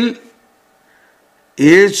മനുഷ്യപ്രകൃതിയിൽ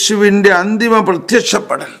യേശുവിൻ്റെ അന്തിമ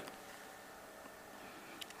പ്രത്യക്ഷപ്പെടൽ,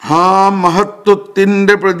 ആ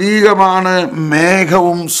മഹത്വത്തിൻ്റെ പ്രതീകമാണ്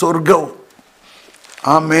മേഘവും സ്വർഗവും.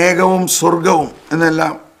 ആ മേഘവും സ്വർഗവും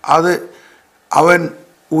എന്നെല്ലാം അത് അവൻ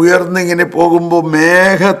ഉയർന്നിങ്ങനെ പോകുമ്പോൾ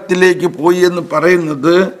മേഘത്തിലേക്ക് പോയി എന്ന്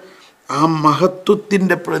പറയുന്നത് ആ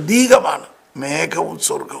മഹത്വത്തിൻ്റെ പ്രതീകമാണ്, മേഘവും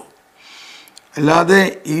സ്വർഗവും. അല്ലാതെ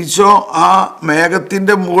ഈശോ ആ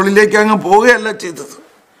മേഘത്തിൻ്റെ മുകളിലേക്ക് അങ്ങ് പോവുകയല്ല ചെയ്തത്.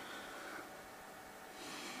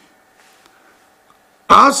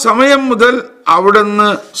 ആ സമയം മുതൽ അവിടുന്ന്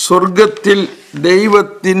സ്വർഗത്തിൽ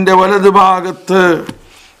ദൈവത്തിൻ്റെ വലതുഭാഗത്ത്,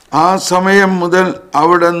 ആ സമയം മുതൽ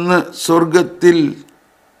അവിടുന്ന് സ്വർഗത്തിൽ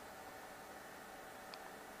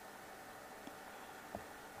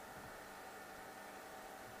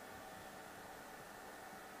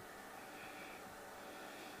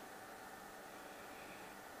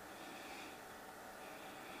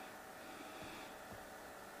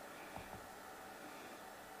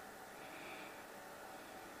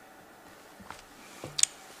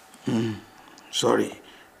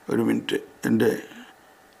ഒരു മിനിറ്റ്, എൻ്റെ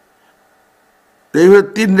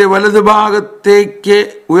ദൈവത്തിൻ്റെ വലതുഭാഗത്തേക്ക്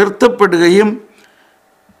ഉയർത്തപ്പെടുകയും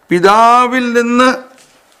പിതാവിൽ നിന്ന്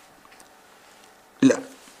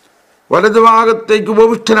വലതുഭാഗത്തേക്ക്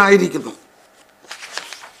ഉപവിഷ്ടനായിരിക്കുന്നു.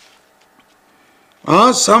 ആ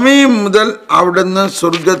സമയം മുതൽ അവിടുന്ന്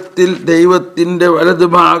സ്വർഗത്തിൽ ദൈവത്തിൻ്റെ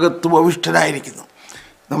വലതുഭാഗത്ത് ഉപവിഷ്ടനായിരിക്കുന്നു.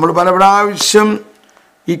 നമ്മൾ പല പ്രാവശ്യം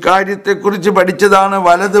ഈ കാര്യത്തെക്കുറിച്ച് പഠിച്ചതാണ്.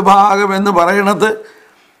 വലതുഭാഗം എന്ന് പറയുന്നത്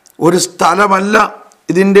ഒരു സ്ഥലമല്ല.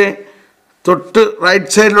 ഇതിൻ്റെ തൊട്ട്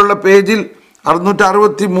റൈറ്റ് സൈഡിലുള്ള പേജിൽ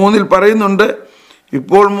 663 പറയുന്നുണ്ട്,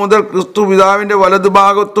 ഇപ്പോൾ മുതൽ ക്രിസ്തു പിതാവിൻ്റെ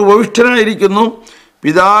വലതുഭാഗത്ത് ഉപവിഷ്ടനായിരിക്കുന്നു.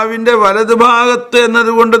 പിതാവിൻ്റെ വലതുഭാഗത്ത്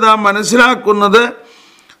എന്നതുകൊണ്ട് നാം മനസ്സിലാക്കുന്നത്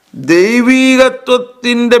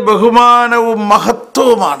ദൈവീകത്വത്തിൻ്റെ ബഹുമാനവും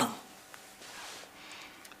മഹത്വവുമാണ്.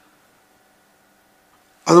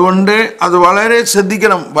 അതുകൊണ്ട് അത് വളരെ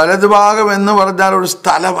ശ്രദ്ധിക്കണം. വലതുഭാഗം എന്ന് പറഞ്ഞാൽ ഒരു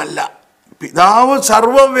സ്ഥലമല്ല. പിതാവ്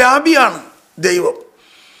സർവവ്യാപിയാണ്. ദൈവം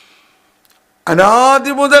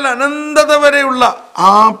അനാദി മുതൽ അനന്തത വരെയുള്ള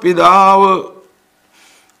ആ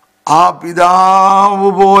പിതാവ്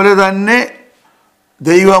പോലെ തന്നെ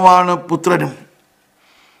ദൈവമാണ് പുത്രനും.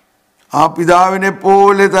 ആ പിതാവിനെ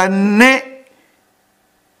പോലെ തന്നെ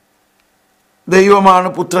ദൈവമാണ്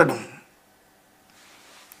പുത്രനും.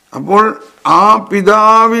 അപ്പോൾ ആ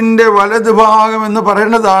പിതാവിൻ്റെ വലത് ഭാഗം എന്ന്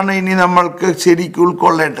പറയുന്നതാണ് ഇനി നമ്മൾക്ക് ശരിക്കും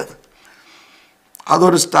ഉൾക്കൊള്ളേണ്ടത്.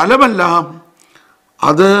 അതൊരു സ്ഥലമല്ല,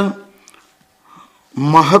 അത്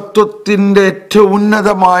മഹത്വത്തിൻ്റെ ഏറ്റവും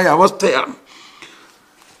ഉന്നതമായ അവസ്ഥയാണ്.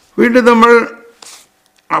 വീണ്ടും നമ്മൾ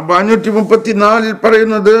 534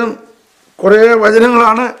 പറയുന്നത് കുറേ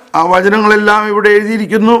വചനങ്ങളാണ്. ആ വചനങ്ങളെല്ലാം ഇവിടെ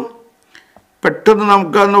എഴുതിയിരിക്കുന്നു. പെട്ടെന്ന്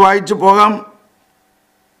നമുക്കന്ന് വായിച്ചു പോകാം.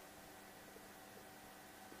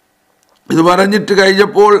 ഇത് പറഞ്ഞിട്ട്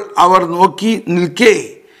കഴിഞ്ഞപ്പോൾ അവർ നോക്കി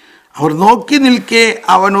നിൽക്കെ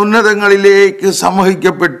അവൻ ഉന്നതങ്ങളിലേക്ക്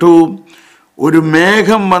സമൂഹിക്കപ്പെട്ടു. ഒരു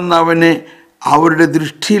മേഘം വന്ന് അവനെ അവരുടെ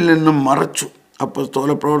ദൃഷ്ടിയിൽ നിന്നും മറച്ചു.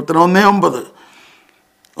 അപ്പോസ്തലപ്രവർത്തനം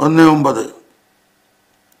 1:9.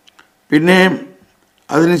 പിന്നെ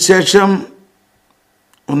അതിനുശേഷം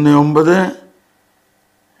 1:9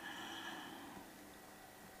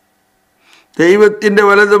 ദൈവത്തിൻ്റെ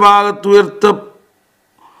വലതുഭാഗത്ത്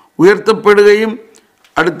ഉയർത്തപ്പെടുകയും,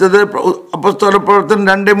 അടുത്തത് അപ്പോസ്തലപ്രവർത്തനം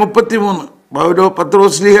 2:33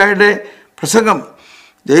 പത്രോസ്ലീഹായുടെ പ്രസംഗം,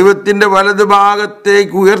 ദൈവത്തിൻ്റെ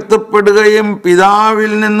വലതുഭാഗത്തേക്ക് ഉയർത്തപ്പെടുകയും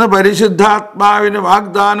പിതാവിൽ നിന്ന് പരിശുദ്ധാത്മാവിന്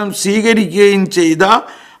വാഗ്ദാനം സ്വീകരിക്കുകയും ചെയ്ത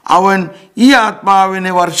അവൻ ഈ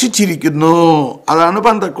ആത്മാവിനെ വർഷിച്ചിരിക്കുന്നു. അതാണ്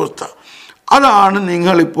പെന്തക്കോസ്ത. അതാണ്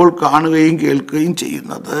നിങ്ങളിപ്പോൾ കാണുകയും കേൾക്കുകയും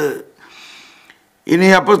ചെയ്യുന്നത്. ഇനി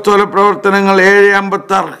അപ്പോസ്തലപ്രവർത്തനങ്ങൾ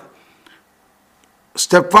 7:56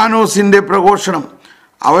 സ്തെഫാനോസിൻ്റെ പ്രഘോഷണം.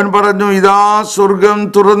 അവൻ പറഞ്ഞു, ഇതാ സ്വർഗം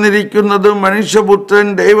തുറന്നിരിക്കുന്നതും മനുഷ്യപുത്രൻ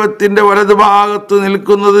ദൈവത്തിൻ്റെ വലതുഭാഗത്ത്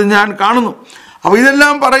നിൽക്കുന്നത് ഞാൻ കാണുന്നു. അപ്പോൾ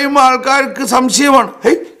ഇതെല്ലാം പറയുമ്പോൾ ആൾക്കാർക്ക് സംശയമാണ്.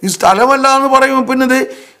 ഈ സ്ഥലമല്ല എന്ന് പറയുമ്പോൾ പിന്നെ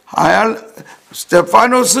അയാൾ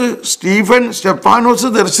സ്റ്റെഫാനോസ്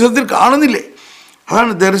ദർശനത്തിൽ കാണുന്നില്ലേ?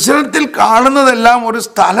 അതാണ്, ദർശനത്തിൽ കാണുന്നതെല്ലാം ഒരു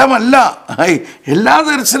സ്ഥലമല്ല. എല്ലാ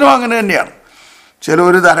ദർശനവും അങ്ങനെ തന്നെയാണ്.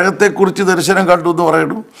 ചിലർ നരകത്തെക്കുറിച്ച് ദർശനം കണ്ടു എന്ന്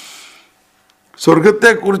പറയുന്നു,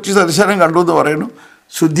 സ്വർഗത്തെക്കുറിച്ച് ദർശനം കണ്ടു എന്ന് പറയുന്നു,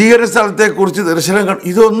 ശുദ്ധീകരണ സ്ഥലത്തെക്കുറിച്ച് ദർശനം കണ്ടു.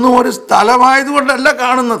 ഇതൊന്നും ഒരു സ്ഥലമായതുകൊണ്ടല്ല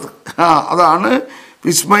കാണുന്നത്. അതാണ്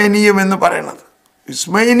വിസ്മയനീയം എന്ന് പറയുന്നത്.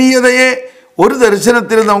 വിസ്മയനീയതയെ ഒരു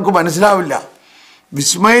ദർശനത്തിലും നമുക്ക് മനസ്സിലാവില്ല.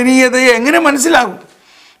 വിസ്മയനീയതയെ എങ്ങനെ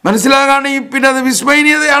മനസ്സിലാകാണെങ്കിൽ പിന്നെ അത്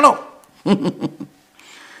വിസ്മയനീയതയാണോ?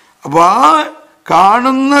 അപ്പോൾ ആ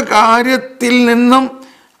കാണുന്ന കാര്യത്തിൽ നിന്നും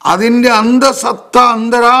അതിൻ്റെ അന്തസത്ത,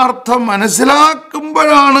 അന്തരാർത്ഥം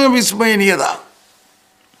മനസ്സിലാക്കുമ്പോഴാണ് വിസ്മയനീയത.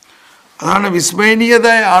 അതാണ്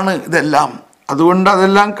വിസ്മയനീയതയാണ് ഇതെല്ലാം. അതുകൊണ്ട്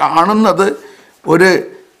അതെല്ലാം കാണുന്നത് ഒരു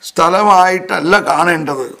സ്ഥലമായിട്ടല്ല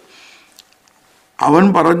കാണേണ്ടത്. അവൻ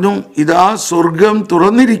പറഞ്ഞു, ഇതാ സ്വർഗം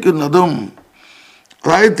തുറന്നിരിക്കുന്നതും,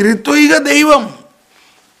 അതായത് ത്രിത്വൈക ദൈവം,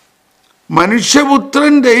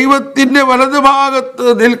 മനുഷ്യപുത്രൻ ദൈവത്തിൻ്റെ വലതുഭാഗത്ത്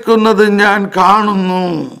നിൽക്കുന്നത് ഞാൻ കാണുന്നു.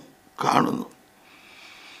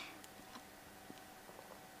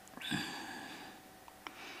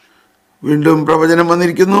 വീണ്ടും പ്രവചനം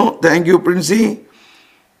വന്നിരിക്കുന്നു. Thank you Princy.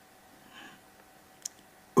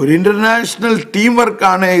 ഒരു ഇൻ്റർനാഷണൽ ടീം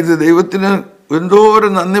വർക്കാണ് ഇത്. ദൈവത്തിന്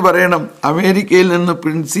എന്തോരം നന്ദി പറയണം. അമേരിക്കയിൽ നിന്ന്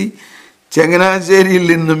പ്രിൻസി, ചങ്ങനാശ്ശേരിയിൽ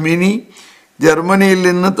നിന്ന് മിനി, ജർമ്മനിയിൽ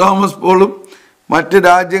നിന്ന് തോമസ് പോളും, മറ്റ്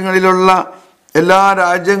രാജ്യങ്ങളിലുള്ള എല്ലാ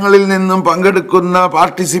രാജ്യങ്ങളിൽ നിന്നും പങ്കെടുക്കുന്ന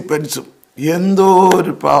പാർട്ടിസിപ്പൻസും. എന്തോ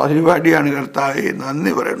ഒരു പരിപാടിയാണ് കർത്താവേ,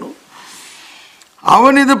 നന്ദി പറയണു.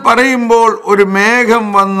 അവനിത് പറയുമ്പോൾ ഒരു മേഘം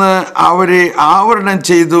വന്ന് അവരെ ആവരണം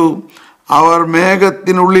ചെയ്തു. അവർ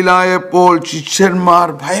മേഘത്തിനുള്ളിലായപ്പോൾ ശിഷ്യന്മാർ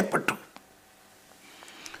ഭയപ്പെട്ടു.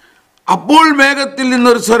 അപ്പോൾ മേഘത്തിൽ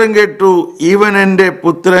നിന്നൊരു സ്വരം കേട്ടു, ഇവൻ എൻ്റെ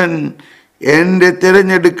പുത്രൻ, എൻ്റെ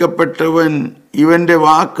തിരഞ്ഞെടുക്കപ്പെട്ടവൻ, ഇവൻ്റെ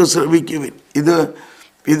വാക്ക് ശ്രവിക്കുവിൻ.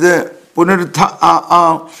 ഇത്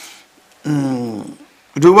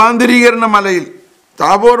രൂപാന്തരീകരണ മലയിൽ,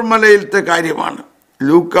 താബോർ മലയിലത്തെ കാര്യമാണ്.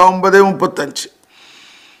 ലൂക്ക 9:35,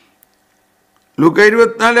 ലൂക്ക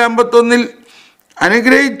 24:51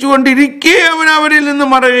 അനുഗ്രഹിച്ചുകൊണ്ടിരിക്കെ അവൻ അവരിൽ നിന്ന്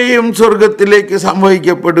മറയുകയും സ്വർഗത്തിലേക്ക്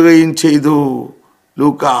സംവഹിക്കപ്പെടുകയും ചെയ്തു.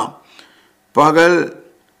 ലൂക്ക പകൽ.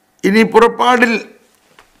 ഇനി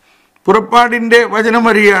പുറപ്പാടിൻ്റെ വചനം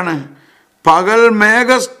വരികയാണ്. പകൽ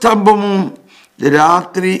മേഘസ്തംഭമോ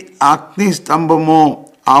രാത്രി അഗ്നിസ്തംഭമോ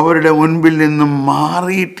അവരുടെ മുൻപിൽ നിന്നും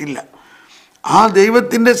മാറിയിട്ടില്ല. ആ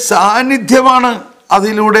ദൈവത്തിൻ്റെ സാന്നിധ്യമാണ്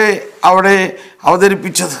അതിലൂടെ അവിടെ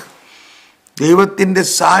അവതരിപ്പിച്ചത്. ദൈവത്തിൻ്റെ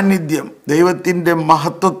സാന്നിധ്യം, ദൈവത്തിൻ്റെ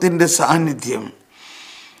മഹത്വത്തിൻ്റെ സാന്നിധ്യം.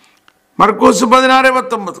 മർക്കോസ്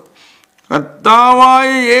 16:19 കർത്താവായ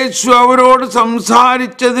യേശു അവരോട്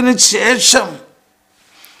സംസാരിച്ചതിന് ശേഷം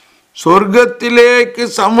സ്വർഗത്തിലേക്ക്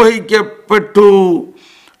സംവഹിക്കപ്പെട്ടു.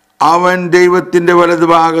 അവൻ ദൈവത്തിൻ്റെ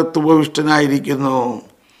വലതുഭാഗത്ത് ഉപവിഷ്ടനായിരിക്കുന്നു.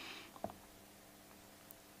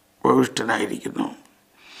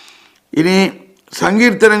 ഇനി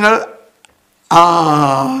സങ്കീർത്തനങ്ങൾ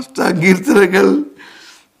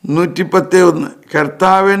 110:1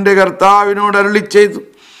 കർത്താവിനോട് അരുളി ചെയ്തു,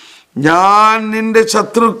 ഞാൻ നിന്റെ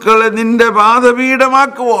ശത്രുക്കളെ നിന്റെ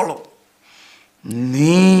പാദപീഠമാക്കുവോളം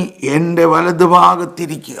നീ എൻ്റെ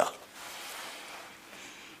വലതുഭാഗത്തിരിക്കുക.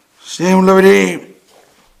 സ്നേഹമുള്ളവരെ,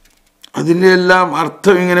 അതിൻ്റെ എല്ലാം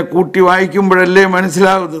അർത്ഥം ഇങ്ങനെ കൂട്ടി വായിക്കുമ്പോഴല്ലേ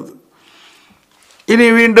മനസ്സിലാകുന്നത്. ഇനി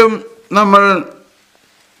വീണ്ടും നമ്മൾ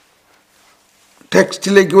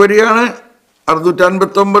ടെക്സ്റ്റിലേക്ക് വരികയാണ്.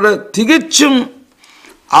 659 തികച്ചും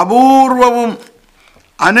അപൂർവവും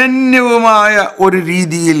അനന്യവുമായ ഒരു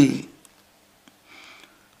രീതിയിൽ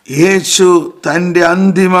യേശു തൻ്റെ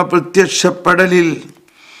അന്തിമ പ്രത്യക്ഷപ്പെടലിൽ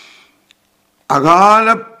അകാല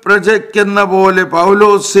പ്രജയ്ക്കെന്ന പോലെ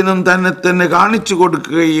പൗലോസിനും തന്നെ കാണിച്ചു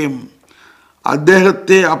കൊടുക്കുകയും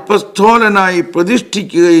അദ്ദേഹത്തെ അപ്പസ്തോലനായി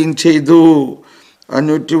പ്രതിഷ്ഠിക്കുകയും ചെയ്തു.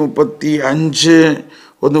 535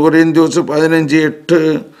 1 കൊരിന്ത്യർ 15:8,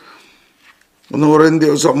 1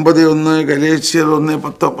 കൊരിന്ത്യർ 9:1, ഗലാത്യർ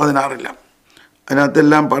 1:10-16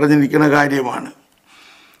 അതിനകത്തെല്ലാം പറഞ്ഞിരിക്കുന്ന കാര്യമാണ്.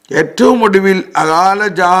 ഏറ്റവും ഒടുവിൽ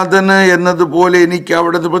അകാലജാതന് എന്നതുപോലെ എനിക്ക്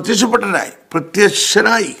അവിടെ നിന്ന്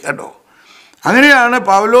പ്രത്യക്ഷനായി കേട്ടോ. അങ്ങനെയാണ്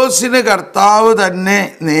പൗലോസിന് കർത്താവ് തന്നെ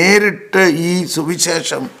നേരിട്ട് ഈ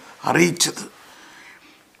സുവിശേഷം അറിയിച്ചത്.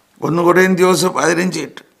 1 കൊരിന്ത്യർ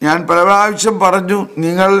 15:8 ഞാൻ പല പ്രാവശ്യം പറഞ്ഞു,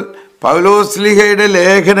 നിങ്ങൾ പൗലോസ്ലീഹയുടെ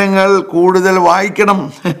ലേഖനങ്ങൾ കൂടുതൽ വായിക്കണം.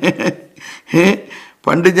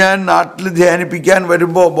 പണ്ട് ഞാൻ നാട്ടിൽ ധ്യാനിപ്പിക്കാൻ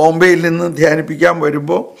വരുമ്പോൾ, ബോംബെയിൽ നിന്ന് ധ്യാനിപ്പിക്കാൻ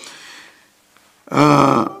വരുമ്പോൾ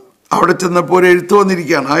അവിടെ ചെന്നപ്പോൾ ഒരു എഴുത്ത്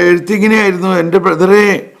വന്നിരിക്കുകയാണ്. ആ എഴുത്തിങ്ങനെയായിരുന്നു, എൻ്റെ ബ്രദറെ,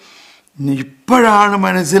 ഇപ്പോഴാണ്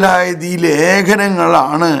മനസ്സിലായത് ഈ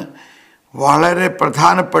ലേഖനങ്ങളാണ് വളരെ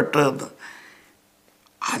പ്രധാനപ്പെട്ടത്.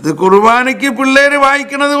 അത് കുർബാനയ്ക്ക് പിള്ളേർ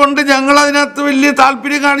വായിക്കണത് കൊണ്ട് ഞങ്ങൾ അതിനകത്ത് വലിയ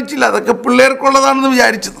താല്പര്യം കാണിച്ചില്ല. അതൊക്കെ പിള്ളേർക്കുള്ളതാണെന്ന്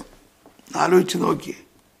വിചാരിച്ചത്. ആലോചിച്ച് നോക്കിയേ,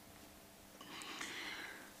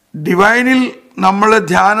 ഡിവൈനിൽ നമ്മൾ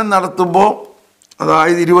ധ്യാനം നടത്തുമ്പോൾ,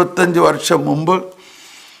 അതായത് 25 വർഷം മുമ്പ്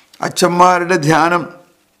അച്ഛന്മാരുടെ ധ്യാനം,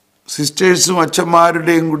 സിസ്റ്റേഴ്സും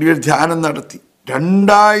അച്ഛന്മാരുടെയും കൂടി ഒരു ധ്യാനം നടത്തി.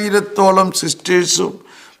 2000-ഓളം സിസ്റ്റേഴ്സും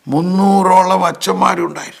 300-ഓളം അച്ഛന്മാരും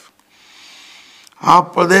ഉണ്ടായിരുന്നു. ആ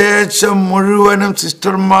പ്രദേശം മുഴുവനും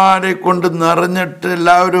സിസ്റ്റർമാരെ കൊണ്ട് നിറഞ്ഞിട്ട്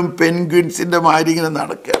എല്ലാവരും പെൻഗ്വിൻസിൻ്റെ മാതിരി ഇങ്ങനെ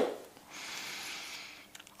നടക്കുകയാണ്.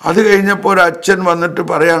 അത് കഴിഞ്ഞപ്പോൾ ഒരു അച്ഛൻ വന്നിട്ട്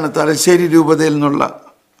പറയാണ്, തലശ്ശേരി രൂപതയിൽ നിന്നുള്ള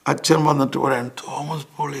അച്ഛൻ വന്നിട്ട് പറയാണ്, തോമസ്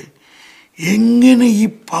പോളെ, എങ്ങനെ ഈ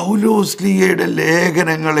പൗലോസ്ലീഹയുടെ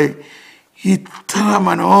ലേഖനങ്ങളെ ഇത്ര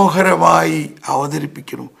മനോഹരമായി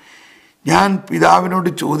അവതരിപ്പിക്കണം? ഞാൻ പിതാവിനോട്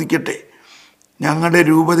ചോദിക്കട്ടെ, ഞങ്ങളുടെ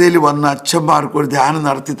രൂപതയിൽ വന്ന അച്ഛന്മാർക്കൊരു ധ്യാനം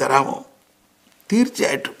നടത്തി തരാമോ?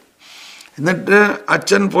 തീർച്ചയായിട്ടും. എന്നിട്ട്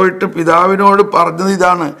അച്ഛൻ പോയിട്ട് പിതാവിനോട് പറഞ്ഞത്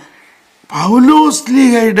ഇതാണ്,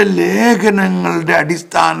 പൗലോസ്ലീഹയുടെ ലേഖനങ്ങളുടെ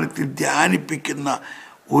അടിസ്ഥാനത്തിൽ ധ്യാനിപ്പിക്കുന്ന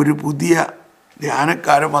ഒരു പുതിയ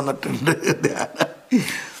ധ്യാനക്കാരൻ വന്നിട്ടുണ്ട്,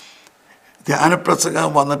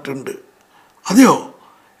 ധ്യാനപ്രസംഗം വന്നിട്ടുണ്ട്. അതെയോ,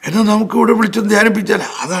 എന്നാൽ നമുക്ക് ഇവിടെ വിളിച്ചൊന്ന് ധ്യാനിപ്പിച്ചാൽ?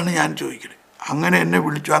 അതാണ് ഞാൻ ചോദിക്കുന്നത്. അങ്ങനെ എന്നെ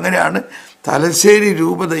വിളിച്ചു. അങ്ങനെയാണ് തലശ്ശേരി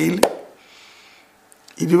രൂപതയിൽ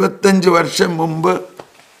 25 വർഷം മുമ്പ്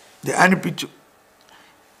ധ്യാനിപ്പിച്ചു.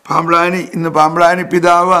 ഇന്ന് പാമ്പ്ളാനി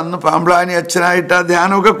പിതാവ്, അന്ന് പാമ്പ്ളാനി അച്ഛനായിട്ട് ആ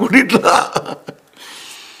ധ്യാനമൊക്കെ കൂടിയിട്ടുള്ളതാ.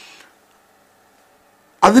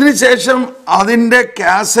 അതിനുശേഷം അതിൻ്റെ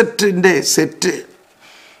കാസറ്റിൻ്റെ സെറ്റ്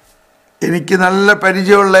എനിക്ക് നല്ല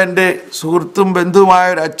പരിചയമുള്ള എൻ്റെ സുഹൃത്തും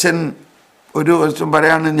ബന്ധുവുമായൊരു അച്ഛൻ ഒരു ദിവസം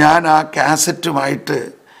പറയാണ്, ഞാൻ ആ കാസറ്റുമായിട്ട്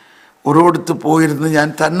ഒരിടത്ത് പോയിരുന്ന് ഞാൻ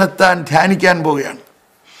തന്നെത്താൻ ധ്യാനിക്കാൻ പോവുകയാണ്.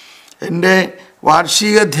 എൻ്റെ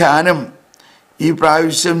വാർഷിക ധ്യാനം ഈ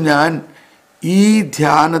പ്രാവശ്യം ഞാൻ ഈ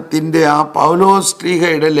ധ്യാനത്തിൻ്റെ ആ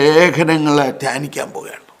പൗലോസ്ലീഹയുടെ ലേഖനങ്ങൾ ധ്യാനിക്കാൻ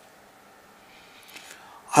പോവുകയാണ്.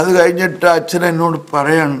 അത് കഴിഞ്ഞിട്ട് അച്ഛൻ എന്നോട്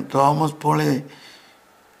പറയാണ്, തോമസ് പോളെ,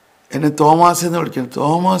 എന്നെ തോമാസ് എന്ന് വിളിക്കണം,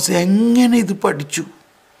 തോമസ് എങ്ങനെ ഇത് പഠിച്ചു?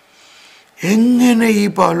 എങ്ങനെ ഈ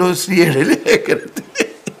പൗലോസ്ലീഹയുടെ ലേഖനത്തിൽ?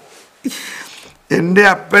 എൻ്റെ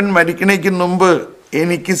അപ്പൻ മരിക്കണേക്ക് മുമ്പ്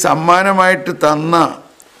എനിക്ക് സമ്മാനമായിട്ട് തന്ന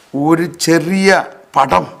ഒരു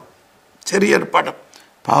ചെറിയൊരു പടം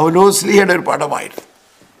പൗലോസ്ലീഹയുടെ ഒരു പടമായിരുന്നു.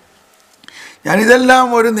 ഞാനിതെല്ലാം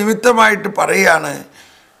ഒരു നിമിത്തമായിട്ട് പറയുകയാണ്,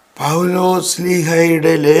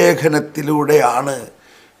 പൗലോസ്ലീഹയുടെ ലേഖനത്തിലൂടെയാണ്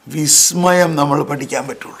വിസ്മയം നമ്മൾ പഠിക്കാൻ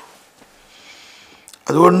പറ്റുള്ളൂ.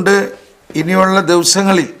 അതുകൊണ്ട് ഇനിയുള്ള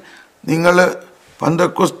ദിവസങ്ങളിൽ നിങ്ങൾ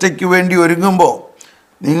പെന്തക്കോസ്തയ്ക്ക് വേണ്ടി ഒരുങ്ങുമ്പോൾ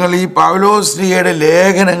നിങ്ങൾ ഈ പൗലോസ്ലീഹയുടെ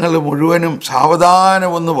ലേഖനങ്ങൾ മുഴുവനും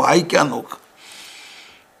സാവധാനം ഒന്ന് വായിക്കാൻ നോക്കുക.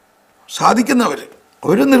 സാധിക്കുന്നവർ,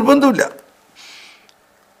 ഒരു നിർബന്ധമില്ല,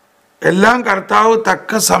 എല്ലാം കർത്താവ്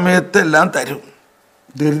തക്ക സമയത്ത് എല്ലാം തരും.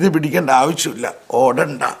 ധൃതി പിടിക്കേണ്ട ആവശ്യമില്ല,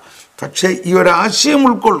 ഓടണ്ട. പക്ഷേ ഈ ഒരാശയം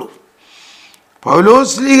ഉൾക്കൊള്ളൂ.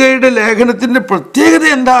 പൗലോസ്ലീഹയുടെ ലേഖനത്തിൻ്റെ പ്രത്യേകത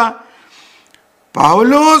എന്താ?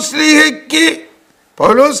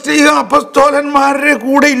 പൗലോസ്ലീഹ അപ്പസ്തോലന്മാരുടെ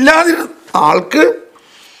കൂടെ ഇല്ലാതിരുന്നു. ആൾക്ക്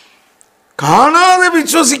കാണാതെ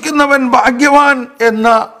വിശ്വസിക്കുന്നവൻ ഭാഗ്യവാൻ എന്ന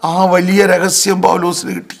ആ വലിയ രഹസ്യം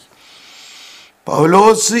പൗലോസിന് കിട്ടി.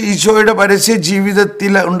 പൗലോസ് ഈശോയുടെ പരസ്യ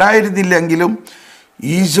ജീവിതത്തിൽ ഉണ്ടായിരുന്നില്ലെങ്കിലും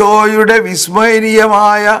ഈശോയുടെ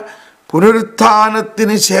വിസ്മരണീയമായ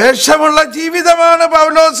പുനരുത്ഥാനത്തിന് ശേഷമുള്ള ജീവിതമാണ്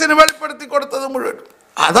പൗലോസിന് വെളിപ്പെടുത്തി കൊടുത്തത് മുഴുവൻ.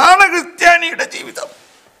 അതാണ് ക്രിസ്ത്യാനിയുടെ ജീവിതം.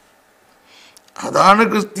 അതാണ്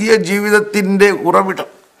ക്രിസ്തീയ ജീവിതത്തിൻ്റെ ഉറവിടം.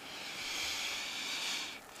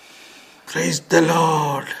 Praise the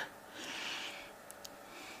Lord.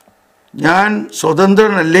 ഞാൻ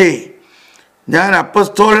സ്വതന്ത്രനല്ലേ? ഞാൻ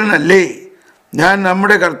അപ്പസ്തോലനല്ലേ? ഞാൻ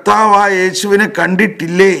നമ്മുടെ കർത്താവായ യേശുവിനെ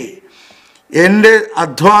കണ്ടിട്ടില്ലേ? എൻ്റെ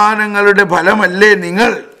അധ്വാനങ്ങളുടെ ഫലമല്ലേ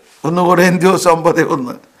നിങ്ങൾ? 1 കൊരിന്ത്യർ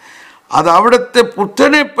 9:1. അത് അവിടുത്തെ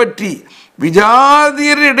പുത്രനെപ്പറ്റി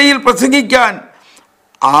വിജാതിയരുടെ ഇടയിൽ പ്രസംഗിക്കാൻ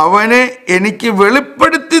അവനെ എനിക്ക്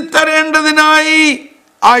വെളിപ്പെടുത്തി തരേണ്ടതിനായി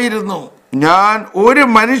ആയിരുന്നു. ഞാൻ ഒരു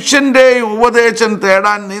മനുഷ്യൻ്റെ ഉപദേശം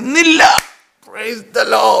തേടാൻ നിന്നില്ല. Praise the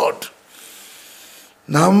Lord.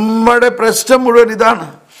 നമ്മുടെ പ്രശ്നം മുഴുവൻ ഇതാണ്.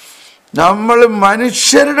 നമ്മൾ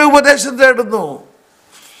മനുഷ്യരുടെ ഉപദേശം തേടുന്നു.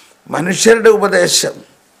 മനുഷ്യരുടെ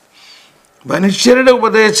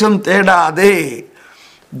ഉപദേശം തേടാതെ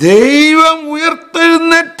ദൈവം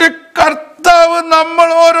ഉയർത്തെഴുന്നേറ്റ കർത്താവ് നമ്മൾ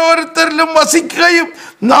ഓരോരുത്തരിലും വസിക്കുകയും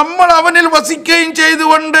നമ്മൾ അവനിൽ വസിക്കുകയും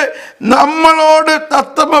ചെയ്തുകൊണ്ട് നമ്മളോട്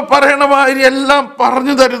തത്തമ്മ പറയണമാതിരി എല്ലാം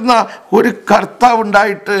പറഞ്ഞു തരുന്ന ഒരു കർത്താവ്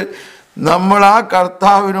ഉണ്ടായിട്ട് നമ്മൾ ആ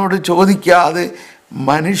കർത്താവിനോട് ചോദിക്കാതെ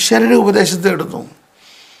മനുഷ്യരുടെ ഉപദേശം തേടുന്നു.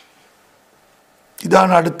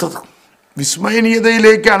 ഇതാണ് അടുത്തത്.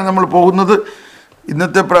 വിസ്മയനീയതയിലേക്കാണ് നമ്മൾ പോകുന്നത്.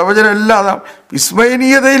 ഇന്നത്തെ പ്രവചനം എല്ലാം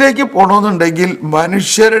വിസ്മയനീയതയിലേക്ക് പോകണമെന്നുണ്ടെങ്കിൽ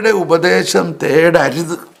മനുഷ്യരുടെ ഉപദേശം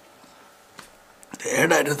തേടരുത്.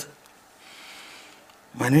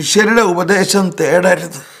 മനുഷ്യരുടെ ഉപദേശം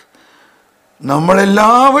തേടരുത്.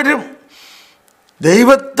 നമ്മളെല്ലാവരും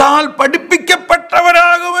ദൈവത്താൽ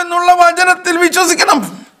പഠിപ്പിക്കപ്പെട്ടവരാകുമെന്നുള്ള വചനത്തിൽ വിശ്വസിക്കണം.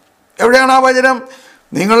 എവിടെയാണ് ആ വചനം?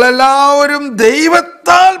 നിങ്ങളെല്ലാവരും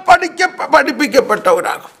ദൈവത്താൽ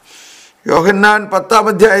പഠിപ്പിക്കപ്പെട്ടവരാകും. യോഹന്നാൻ 10-ാം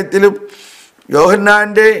അധ്യായത്തിലും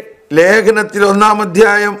യോഹന്നാൻ്റെ ലേഖനത്തിൽ 1-ാം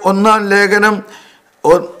അധ്യായം 1-ാം ലേഖനം,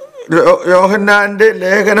 യോഹന്നാൻ്റെ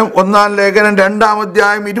ലേഖനം 1-ാം ലേഖനം 2-ാം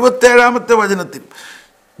അധ്യായം 27-ാമത്തെ വചനത്തിൽ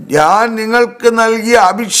ഞാൻ നിങ്ങൾക്ക് നൽകിയ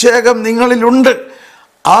അഭിഷേകം നിങ്ങളിലുണ്ട്.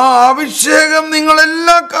 ആ അഭിഷേകം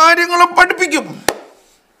നിങ്ങളെല്ലാ കാര്യങ്ങളും പഠിപ്പിക്കും.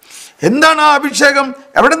 എന്താണ് ആ അഭിഷേകം?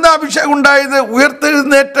 എവിടുന്ന അഭിഷേകം ഉണ്ടായത്?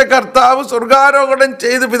 ഉയർത്തെഴുന്നേറ്റ കർത്താവ് സ്വർഗാരോഹണം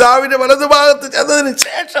ചെയ്ത് പിതാവിൻ്റെ വലതുഭാഗത്ത് ചെന്നതിന്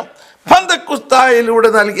ശേഷം പെന്തക്കോസ്തായിലൂടെ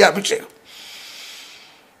നൽകിയ അഭിഷേകം.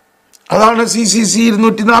 അതാണ് CCC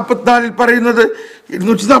 244 പറയുന്നത്.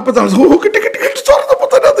 244 തുറന്നപ്പോ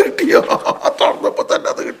തന്നെ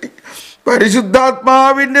അത് കിട്ടി.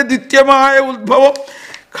 പരിശുദ്ധാത്മാവിൻ്റെ നിത്യമായ ഉത്ഭവം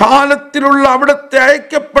കാലത്തിലുള്ള അവിടുത്തെ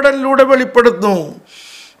അയക്കപ്പെടലിലൂടെ വെളിപ്പെടുന്നു.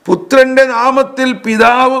 പുത്രന്റെ നാമത്തിൽ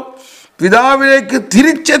പിതാവിലേക്ക്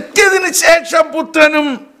തിരിച്ചെത്തിയതിന് ശേഷം പുത്രനും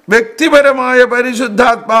വ്യക്തിപരമായ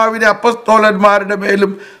പരിശുദ്ധാത്മാവിനെ അപ്പസ്തോലന്മാരുടെ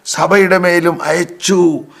മേലും സഭയുടെ മേലും അയച്ചു.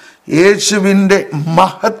 യേശുവിൻ്റെ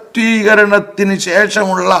മഹത്വീകരണത്തിന്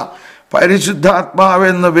ശേഷമുള്ള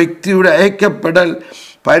പരിശുദ്ധാത്മാവെന്ന വ്യക്തിയുടെ അയക്കപ്പെടൽ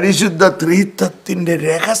പരിശുദ്ധ ത്രിത്വത്തിൻ്റെ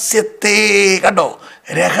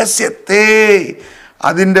രഹസ്യത്തെ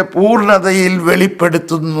അതിൻ്റെ പൂർണ്ണതയിൽ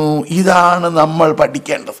വെളിപ്പെടുത്തുന്നു. ഇതാണ് നമ്മൾ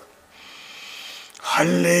പഠിക്കേണ്ടത്.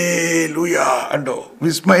 ഹല്ലേലൂയ. കണ്ടോ,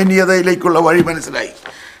 വിസ്മയനീയതയിലേക്കുള്ള വഴി മനസ്സിലായി.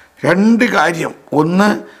 2 കാര്യം. ഒന്ന്,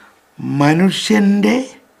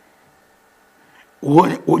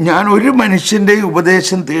 ഞാൻ ഒരു മനുഷ്യൻ്റെയും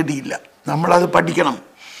ഉപദേശം തേടിയില്ല. നമ്മളത് പഠിക്കണം.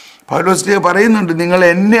 പൗലോസ് പറയുന്നുണ്ട്, നിങ്ങൾ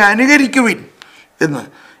എന്നെ അനുകരിക്കുവിൻ എന്ന്.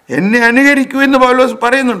 എന്നെ അനുകരിക്കുവിൻ പൗലോസ്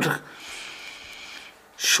പറയുന്നുണ്ട്.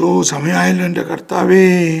 സമയമായല്ലോ എൻ്റെ കർത്താവേ.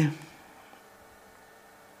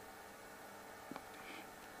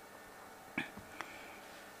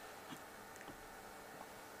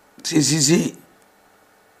 CCC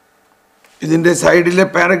ഇതിൻ്റെ സൈഡിലെ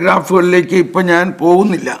പാരഗ്രാഫുകളിലേക്ക് ഇപ്പം ഞാൻ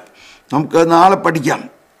പോകുന്നില്ല. നമുക്ക് നാളെ പഠിക്കാം.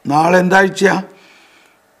 നാളെ എന്താഴ്ചയാ?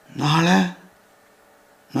 നാളെ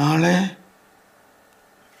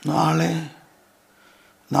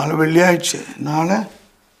വെള്ളിയാഴ്ച.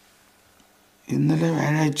 ഇന്നലെ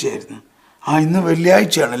വ്യാഴാഴ്ചയായിരുന്നു. ഇന്ന്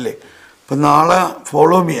വെള്ളിയാഴ്ചയാണല്ലേ. അപ്പം നാളെ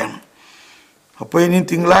ഫോളോ ചെയ്യണം. അപ്പോൾ ഇനി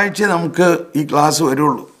തിങ്കളാഴ്ച നമുക്ക് ഈ ക്ലാസ്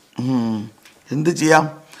വരുള്ളൂ. എന്ത് ചെയ്യാം?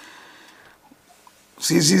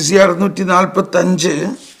 CCC 645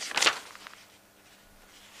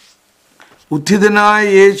 ഉത്ഥിതനായ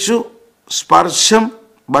യേശു സ്പർശം,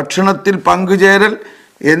 ഭക്ഷണത്തിൽ പങ്കുചേരൽ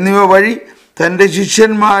എന്നിവ വഴി തൻ്റെ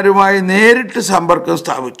ശിഷ്യന്മാരുമായി നേരിട്ട് സമ്പർക്കം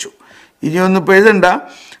സ്ഥാപിച്ചു. ഇനിയൊന്നും എഴുതണ്ട.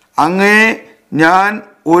 അങ്ങയെ ഞാൻ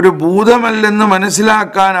ഒരു ഭൂതമല്ലെന്ന്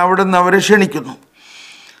മനസ്സിലാക്കാൻ അവിടുന്ന് അവരെ ക്ഷണിക്കുന്നു.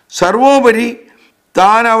 സർവോപരി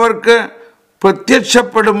താൻ അവർക്ക്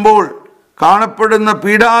പ്രത്യക്ഷപ്പെടുമ്പോൾ കാണപ്പെടുന്ന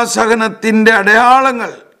പീഡാസഹനത്തിൻ്റെ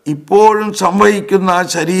അടയാളങ്ങൾ ഇപ്പോഴും സംവഹിക്കുന്ന ആ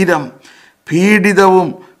ശരീരം പീഡിതവും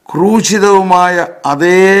ക്രൂശിതവുമായ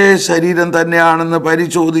അതേ ശരീരം തന്നെയാണെന്ന്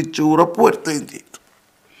പരിശോധിച്ച് ഉറപ്പുവരുത്തുകയും ചെയ്തു.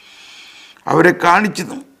 അവരെ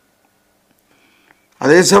കാണിച്ചു.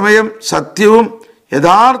 അതേസമയം സത്യവും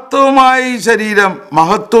യഥാർത്ഥവുമായ ഈ ശരീരം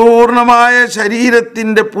മഹത്വപൂർണമായ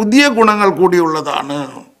ശരീരത്തിൻ്റെ പുതിയ ഗുണങ്ങൾ കൂടിയുള്ളതാണ്.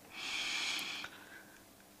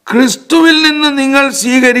 ക്രിസ്തുവിൽ നിന്ന് നിങ്ങൾ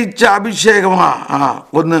സ്വീകരിച്ച അഭിഷേകമാണ്.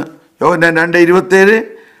 യോഹന്നാൻ 2:27,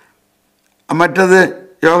 മറ്റത്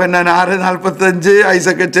യോഹന്നാൻ 6:45.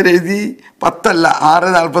 ഐസക്കച്ചൻ എഴുതി 10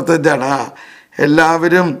 6:45.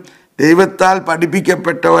 എല്ലാവരും ദൈവത്താൽ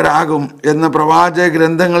പഠിപ്പിക്കപ്പെട്ടവരാകും എന്ന പ്രവാചക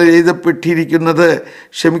ഗ്രന്ഥങ്ങളിൽ എഴുതപ്പെട്ടിരിക്കുന്നത്.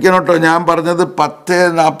 ക്ഷമിക്കണോട്ടോ, ഞാൻ പറഞ്ഞത്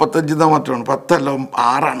 10:45 മാത്രമാണ്. 10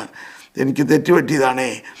 6. എനിക്ക്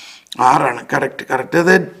തെറ്റുപറ്റിയതാണേ. 6. കറക്റ്റ്.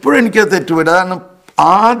 അത് എപ്പോഴും എനിക്കത് തെറ്റുപറ്റും. അതാണ്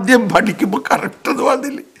ആദ്യം പഠിക്കുമ്പോൾ കറക്റ്റ്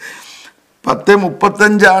വന്നില്ല.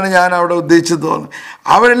 10:35 ഞാൻ അവിടെ ഉദ്ദേശിച്ചത് തോന്നുന്നു.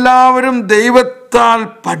 അവരെല്ലാവരും ദൈവത്താൽ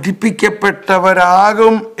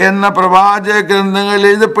പഠിപ്പിക്കപ്പെട്ടവരാകും എന്ന പ്രവാചക ഗ്രന്ഥങ്ങളിൽ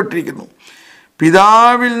എഴുതപ്പെട്ടിരിക്കുന്നു.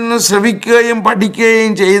 പിതാവിൽ നിന്ന് ശ്രവിക്കുകയും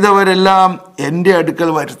പഠിക്കുകയും ചെയ്തവരെല്ലാം എൻ്റെ അടുക്കൽ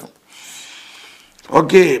വരുന്നു.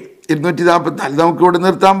 ഓക്കെ, 244. നമുക്കിവിടെ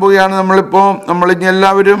നിർത്താൻ പോവുകയാണ്. നമ്മളിനി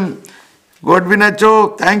എല്ലാവരും ഗോഡ്വിനച്ചോ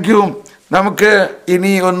താങ്ക് യു. നമുക്ക്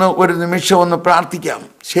ഇനി ഒരു നിമിഷം പ്രാർത്ഥിക്കാം.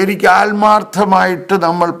 ശരിക്കും ആത്മാർത്ഥമായിട്ട്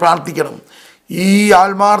നമ്മൾ പ്രാർത്ഥിക്കണം. ഈ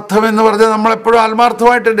ആത്മാർത്ഥം എന്ന് പറഞ്ഞാൽ നമ്മളെപ്പോഴും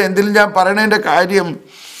ആത്മാർത്ഥമായിട്ടുണ്ട്. എന്തെങ്കിലും ഞാൻ പറയണതിൻ്റെ കാര്യം,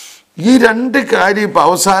 ഈ 2 കാര്യം ഇപ്പം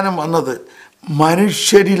അവസാനം വന്നത്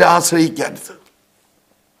മനുഷ്യരിൽ ആശ്രയിക്കരുത്.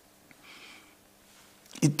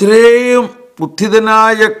 ഇത്രയും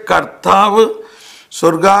ബുദ്ധിതനായ കർത്താവ്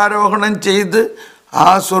സ്വർഗാരോഹണം ചെയ്ത് ആ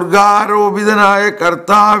സ്വർഗാരോപിതനായ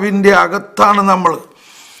കർത്താവിൻ്റെ അകത്താണ്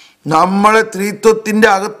നമ്മളെ ത്രിത്വത്തിൻ്റെ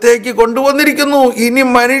അകത്തേക്ക് കൊണ്ടുവന്നിരിക്കുന്നു. ഇനി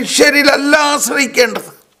മനുഷ്യരിലല്ല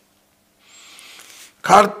ആശ്രയിക്കേണ്ടത്.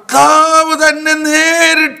 കർത്താവ് തന്നെ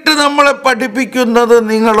നേരിട്ട് നമ്മളെ പഠിപ്പിക്കുന്നത്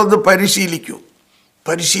നിങ്ങളൊന്ന് പരിശീലിക്കൂ.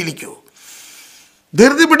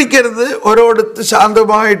 ധൃതി പിടിക്കരുത്. ഓരോടത്ത്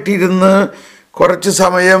ശാന്തമായിട്ടിരുന്ന് കുറച്ച്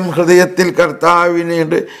സമയം ഹൃദയത്തിൽ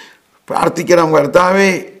കർത്താവിനോട് പ്രാർത്ഥിക്കണം.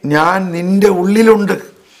 കർത്താവേ, ഞാൻ നിൻ്റെ ഉള്ളിലുണ്ട്,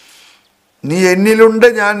 നീ എന്നിലുണ്ട്,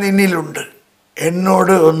 ഞാൻ നിന്നിലുണ്ട്,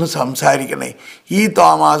 എന്നോട് ഒന്ന് സംസാരിക്കണേ. ഈ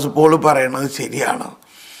തോമാസ് പോൾ പറയണത് ശരിയാണ്.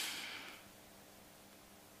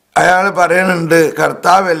 അയാൾ പറയണുണ്ട്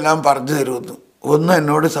കർത്താവ് എല്ലാം പറഞ്ഞു തരുമെന്ന്, ഒന്ന്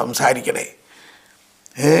എന്നോട് സംസാരിക്കണേ.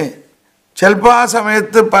 ചിലപ്പോൾ ആ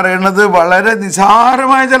സമയത്ത് പറയണത് വളരെ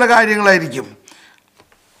നിസ്സാരമായ ചില കാര്യങ്ങളായിരിക്കും.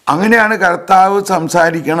 അങ്ങനെയാണ് കർത്താവ്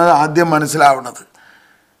സംസാരിക്കണത് ആദ്യം മനസ്സിലാവണത്.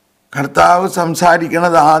 കർത്താവ്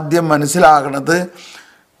സംസാരിക്കണത് ആദ്യം മനസ്സിലാകണത്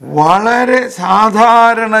വളരെ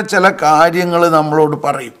സാധാരണ ചില കാര്യങ്ങൾ നമ്മളോട്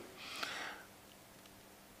പറയും.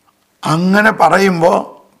 അങ്ങനെ പറയുമ്പോൾ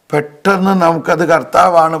പെട്ടെന്ന് നമുക്കത്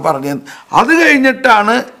കർത്താവാണ് പറഞ്ഞത്. അത്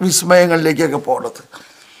കഴിഞ്ഞിട്ടാണ് വിസ്മയങ്ങളിലേക്കൊക്കെ പോണത്.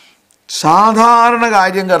 സാധാരണ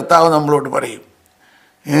കാര്യം കർത്താവ് നമ്മളോട് പറയും.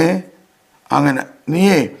 അങ്ങനെ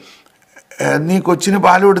നീ കൊച്ചിന്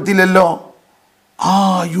പാൽ കൊടുത്തില്ലല്ലോ,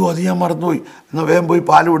 അയ്യോ അത് ഞാൻ മറന്നുപോയി, എന്നാൽ വേഗം പോയി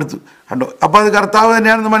പാൽ കൊടുത്തു, കണ്ടോ, അപ്പോൾ അത് കർത്താവ്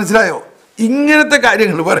തന്നെയാണെന്ന് മനസ്സിലായോ? ഇങ്ങനത്തെ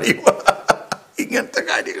കാര്യങ്ങൾ പറയും. ഇങ്ങനത്തെ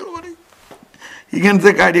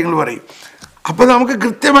കാര്യങ്ങൾ പറയും. അപ്പോൾ നമുക്ക്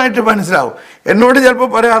കൃത്യമായിട്ട് മനസ്സിലാവും. എന്നോട് ചിലപ്പോൾ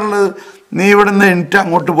പറയാറുള്ളത്, നീ ഇവിടെ നിന്ന് എണീറ്റ്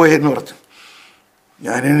അങ്ങോട്ട് പോയെന്ന് പറഞ്ഞു.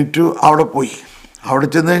 ഞാൻ എണീറ്റു അവിടെ പോയി. അവിടെ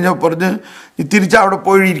ചെന്ന് കഴിഞ്ഞാൽ പറഞ്ഞ് നീ തിരിച്ച് അവിടെ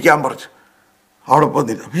പോയി ഇരിക്കാൻ പറഞ്ഞു. അവിടെ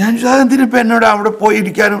പോന്നില്ല. അപ്പം ഞാൻ അതെന്തിനിപ്പോൾ എന്നോട് അവിടെ പോയി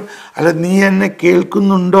ഇരിക്കാനും, അല്ല നീ എന്നെ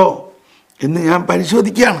കേൾക്കുന്നുണ്ടോ എന്ന് ഞാൻ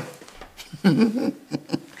പരിശോധിക്കുകയാണ്.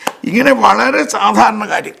 ഇങ്ങനെ വളരെ സാധാരണ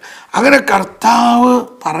കാര്യം. അങ്ങനെ കർത്താവ്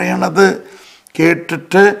പറയണത്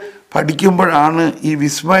കേട്ടിട്ട് പഠിക്കുമ്പോഴാണ് ഈ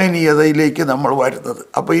വിസ്മയനീയതയിലേക്ക് നമ്മൾ വരുന്നത്.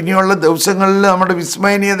 അപ്പോൾ ഇനിയുള്ള ദിവസങ്ങളിൽ നമ്മുടെ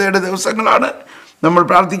വിസ്മയനീയതയുടെ ദിവസങ്ങളാണ്. നമ്മൾ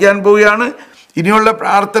പ്രാർത്ഥിക്കാൻ പോവുകയാണ്. ഇനിയുള്ള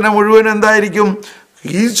പ്രാർത്ഥന മുഴുവൻ എന്തായിരിക്കും?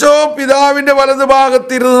 ഈശോ പിതാവിൻ്റെ വലതു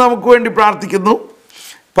ഭാഗത്തിരുന്ന് നമുക്ക് വേണ്ടി പ്രാർത്ഥിക്കുന്നു,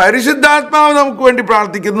 പരിശുദ്ധാത്മാവ് നമുക്ക് വേണ്ടി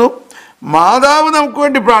പ്രാർത്ഥിക്കുന്നു, മാതാവ് നമുക്ക്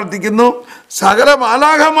വേണ്ടി പ്രാർത്ഥിക്കുന്നു, സകല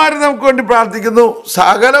മാലാഖമാർ നമുക്ക് വേണ്ടി പ്രാർത്ഥിക്കുന്നു,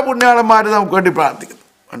 സകല പുണ്യാളന്മാർ നമുക്ക് വേണ്ടി പ്രാർത്ഥിക്കുന്നു.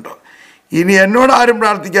 കണ്ടോ, ഇനി എന്നോട് ആരും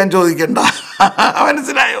പ്രാർത്ഥിക്കാൻ ചോദിക്കണ്ട.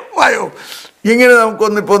 മനസ്സിലായോ? വായോ, ഇങ്ങനെ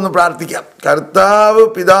നമുക്കൊന്നിപ്പോൾ ഒന്ന് പ്രാർത്ഥിക്കാം. കർത്താവ്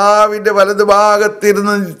പിതാവിൻ്റെ വലതു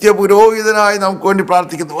ഭാഗത്തിരുന്ന് നിത്യപുരോഹിതനായി നമുക്ക് വേണ്ടി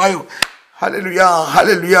പ്രാർത്ഥിക്കുന്നു. വായോ, ഹല്ലേലൂയ,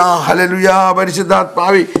 ഹല്ലേലൂയ, ഹല്ലേലൂയ.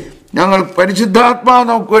 പരിശുദ്ധാത്മാവേ, ഞങ്ങൾ പരിശുദ്ധാത്മാവ്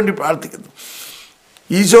നമുക്ക് വേണ്ടി പ്രാർത്ഥിക്കുന്നു.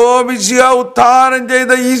 ഈശോ മിശിഹ ഉത്ഥാനം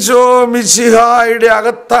ചെയ്ത ഈശോ മിശിഹായുടെ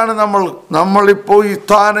അകത്താണ് നമ്മളിപ്പോൾ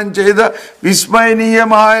ഉത്ഥാനം ചെയ്ത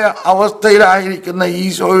വിസ്മയനീയമായ അവസ്ഥയിലായിരിക്കുന്ന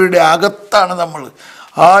ഈശോയുടെ അകത്താണ് നമ്മൾ.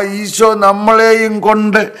 ആ ഈശോ നമ്മളെയും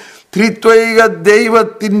കൊണ്ട് ത്രിത്വൈക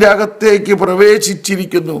ദൈവത്തിൻ്റെ അകത്തേക്ക്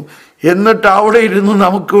പ്രവേശിച്ചിരിക്കുന്നു. എന്നിട്ട് അവിടെ ഇരുന്ന്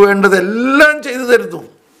നമുക്ക് വേണ്ടതെല്ലാം ചെയ്തു തരുന്നു.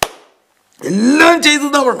 എല്ലാം ചെയ്തു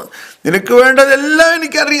തവണ നിനക്ക് വേണ്ടതെല്ലാം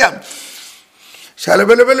എനിക്കറിയാം.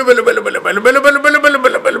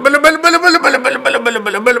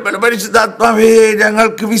 പരിശുദ്ധാത്മാവേ,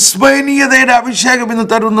 ഞങ്ങൾക്ക് വിസ്മയനീയതയുടെ അഭിഷേകം ഇന്ന്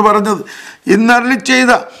തരുമെന്ന് പറഞ്ഞത്, ഇന്ന് അരുളി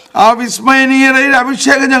ചെയ്ത ആ വിസ്മയനീയതയുടെ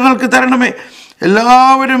അഭിഷേകം ഞങ്ങൾക്ക് തരണമേ.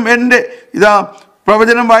 എല്ലാവരും എൻ്റെ ഇതാ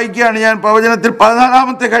പ്രവചനം വായിക്കുകയാണ് ഞാൻ. പ്രവചനത്തിൽ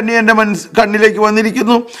 14-ാമത്തെ കണ്ണി എൻ്റെ കണ്ണിലേക്ക്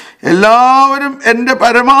വന്നിരിക്കുന്നു. എല്ലാവരും എൻ്റെ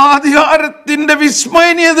പരമാധികാരത്തിൻ്റെ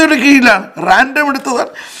വിസ്മയനീയതയുടെ കീഴിലാണ്. റാൻഡം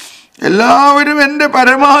എടുത്തതാണ്. എല്ലാവരും എൻ്റെ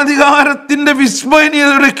പരമാധികാരത്തിൻ്റെ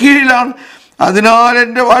വിസ്മയനീയതയുടെ കീഴിലാണ്. അതിനാൽ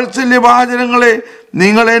എൻ്റെ വാത്സല്യഭാചനങ്ങളെ,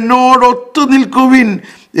 നിങ്ങൾ എന്നോടൊത്തു നിൽക്കുവിൻ,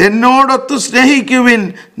 എന്നോടൊത്ത് സ്നേഹിക്കുവിൻ.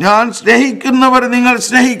 ഞാൻ സ്നേഹിക്കുന്നവർ നിങ്ങൾ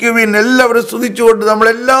സ്നേഹിക്കുവിൻ. എല്ലാവരും സ്തുതിച്ചുകൊണ്ട്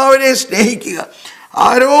നമ്മളെല്ലാവരെയും സ്നേഹിക്കുക.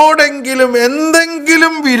 ആരോടെങ്കിലും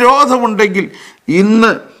എന്തെങ്കിലും വിരോധമുണ്ടെങ്കിൽ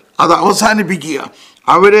ഇന്ന് അത് അവസാനിപ്പിക്കുക.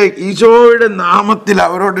 അവരെ ഈശോയുടെ നാമത്തിൽ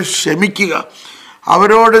അവരോട് ക്ഷമിക്കുക,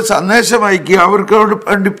 അവരോട് സന്ദേശം അയക്കുക, അവർക്കോട്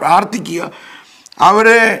വേണ്ടി പ്രാർത്ഥിക്കുക,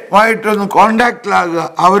 അവരുമായിട്ടൊന്ന് കോണ്ടാക്റ്റിലാകുക.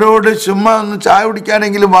 അവരോട് ചുമ്മാ ഒന്ന് ചായ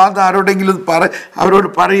കുടിക്കാനെങ്കിലും ആരോടെങ്കിലും അവരോട്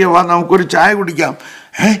പറയുക, നമുക്കൊരു ചായ കുടിക്കാം.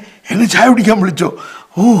 എന്നെ ചായ കുടിക്കാൻ വിളിച്ചോ?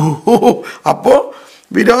 ഓ, അപ്പോൾ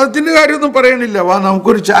വിരോധത്തിൻ്റെ കാര്യമൊന്നും പറയണില്ല.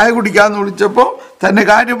 നമുക്കൊരു ചായ കുടിക്കാമെന്ന് വിളിച്ചപ്പോൾ തന്നെ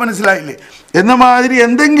കാര്യം മനസ്സിലായില്ലേ എന്ന മാതിരി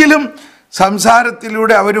എന്തെങ്കിലും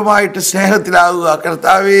സംസാരത്തിലൂടെ അവരുമായിട്ട് സ്നേഹത്തിലാകുക.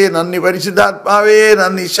 കർത്താവേ നന്ദി, പരിശുദ്ധാത്മാവേ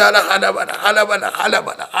നന്ദി.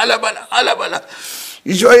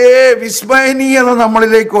 ഈശോയെ, വിസ്മയനീയത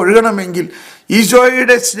നമ്മളിലേക്ക് ഒഴുകണമെങ്കിൽ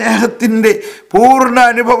ഈശോയുടെ സ്നേഹത്തിൻ്റെ പൂർണ്ണ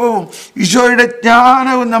അനുഭവവും ഈശോയുടെ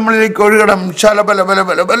ജ്ഞാനവും നമ്മളിലേക്ക് ഒഴുകണം.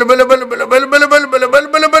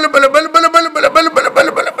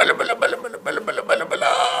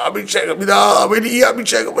 അഭിഷേകം, ഇതാ വലിയ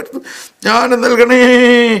അഭിഷേകം വരുന്നു. ജ്ഞാനം നൽകണേ.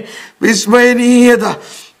 വിസ്മയനീയത,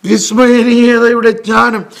 വിസ്മയനീയതയുടെ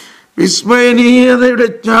ജ്ഞാനം, വിസ്മയനീയതയുടെ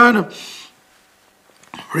ജ്ഞാനം.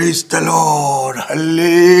 Praise the Lord.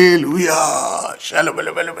 Hallelujah.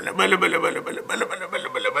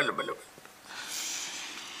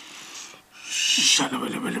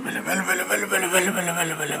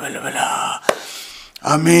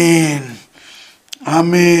 ആമേൻ,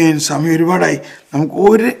 ആമേൻ. സമയം ഒരുപാടായി. നമുക്ക്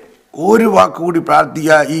ഒരു വാക്കുകൂടി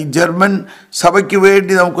പ്രാർത്ഥിക്കാം. ഈ ജർമ്മൻ സഭയ്ക്ക്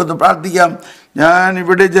വേണ്ടി നമുക്കൊന്ന് പ്രാർത്ഥിക്കാം. ഞാൻ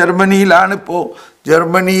ഇവിടെ ജർമ്മനിയിലാണിപ്പോൾ.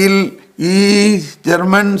 ജർമ്മനിയിൽ ഈ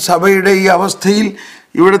ജർമ്മൻ സഭയുടെ ഈ അവസ്ഥയിൽ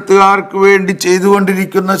ഇവിടുത്തുകാർക്ക് വേണ്ടി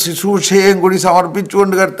ചെയ്തുകൊണ്ടിരിക്കുന്ന ശുശ്രൂഷയും കൂടി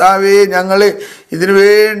സമർപ്പിച്ചുകൊണ്ട്, കർത്താവേ, ഞങ്ങളെ ഇതിനു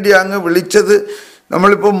വേണ്ടി അങ്ങ് വിളിച്ചത്.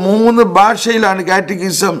 നമ്മളിപ്പോൾ 3 ഭാഷയിലാണ്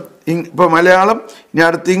കാറ്റഗിസം. ഇപ്പോൾ മലയാളം, ഇനി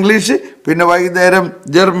അടുത്ത് ഇംഗ്ലീഷ്, പിന്നെ വൈകുന്നേരം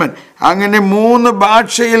ജർമ്മൻ. അങ്ങനെ 3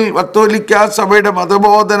 ഭാഷയിൽ കത്തോലിക്ക സഭയുടെ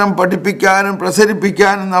മതബോധനം പഠിപ്പിക്കാനും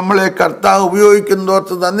പ്രസരിപ്പിക്കാനും നമ്മളെ കർത്താവ്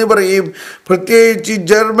ഉപയോഗിക്കുന്നതോർത്ത് നന്ദി പറയും. പ്രത്യേകിച്ച്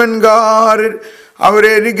ജർമ്മൻകാർ,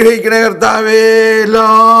 അവരെ അനുഗ്രഹിക്കണേ കർത്താവേ.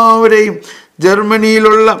 എല്ലാവരെയും,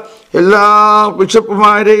 ജർമ്മനിയിലുള്ള എല്ലാ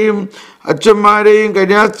ബിഷപ്പുമാരെയും അച്ഛന്മാരെയും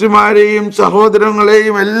കന്യാസ്ത്രീമാരെയും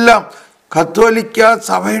സഹോദരങ്ങളെയും എല്ലാം കത്തോലിക്ക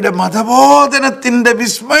സഭയുടെ മതബോധനത്തിൻ്റെ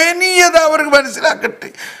വിസ്മയനീയത അവർക്ക് മനസ്സിലാക്കട്ടെ,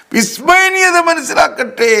 വിസ്മയനീയത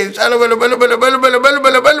മനസ്സിലാക്കട്ടെ.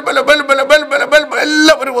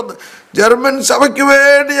 എല്ലാവരും ഒന്ന് ജർമ്മൻ സഭയ്ക്ക്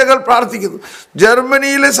വേണ്ടി ഞങ്ങൾ പ്രാർത്ഥിക്കുന്നു.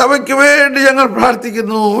 ജർമ്മനിയിലെ സഭയ്ക്ക് വേണ്ടി ഞങ്ങൾ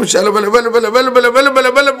പ്രാർത്ഥിക്കുന്നു.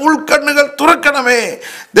 ഉൾക്കണ്ണുകൾ തുറക്കണമേ,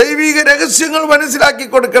 ദൈവിക രഹസ്യങ്ങൾ മനസ്സിലാക്കി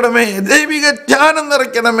കൊടുക്കണമേ, ദൈവിക ജ്ഞാനം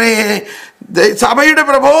നിറയ്ക്കണമേ, സഭയുടെ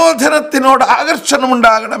പ്രബോധനത്തിനോട്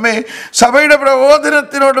ആകർഷണമുണ്ടാകണമേ, സഭയുടെ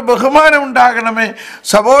പ്രബോധനത്തിനോട് ബഹുമാനം ഉണ്ടാകണമേ,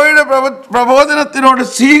 സഭയുടെ പ്രബോധനത്തിനോട്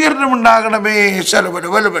സ്വീകരണമുണ്ടാകണമേ.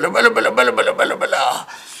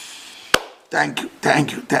 Thank you,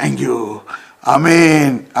 thank you, thank you.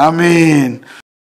 Amen, amen.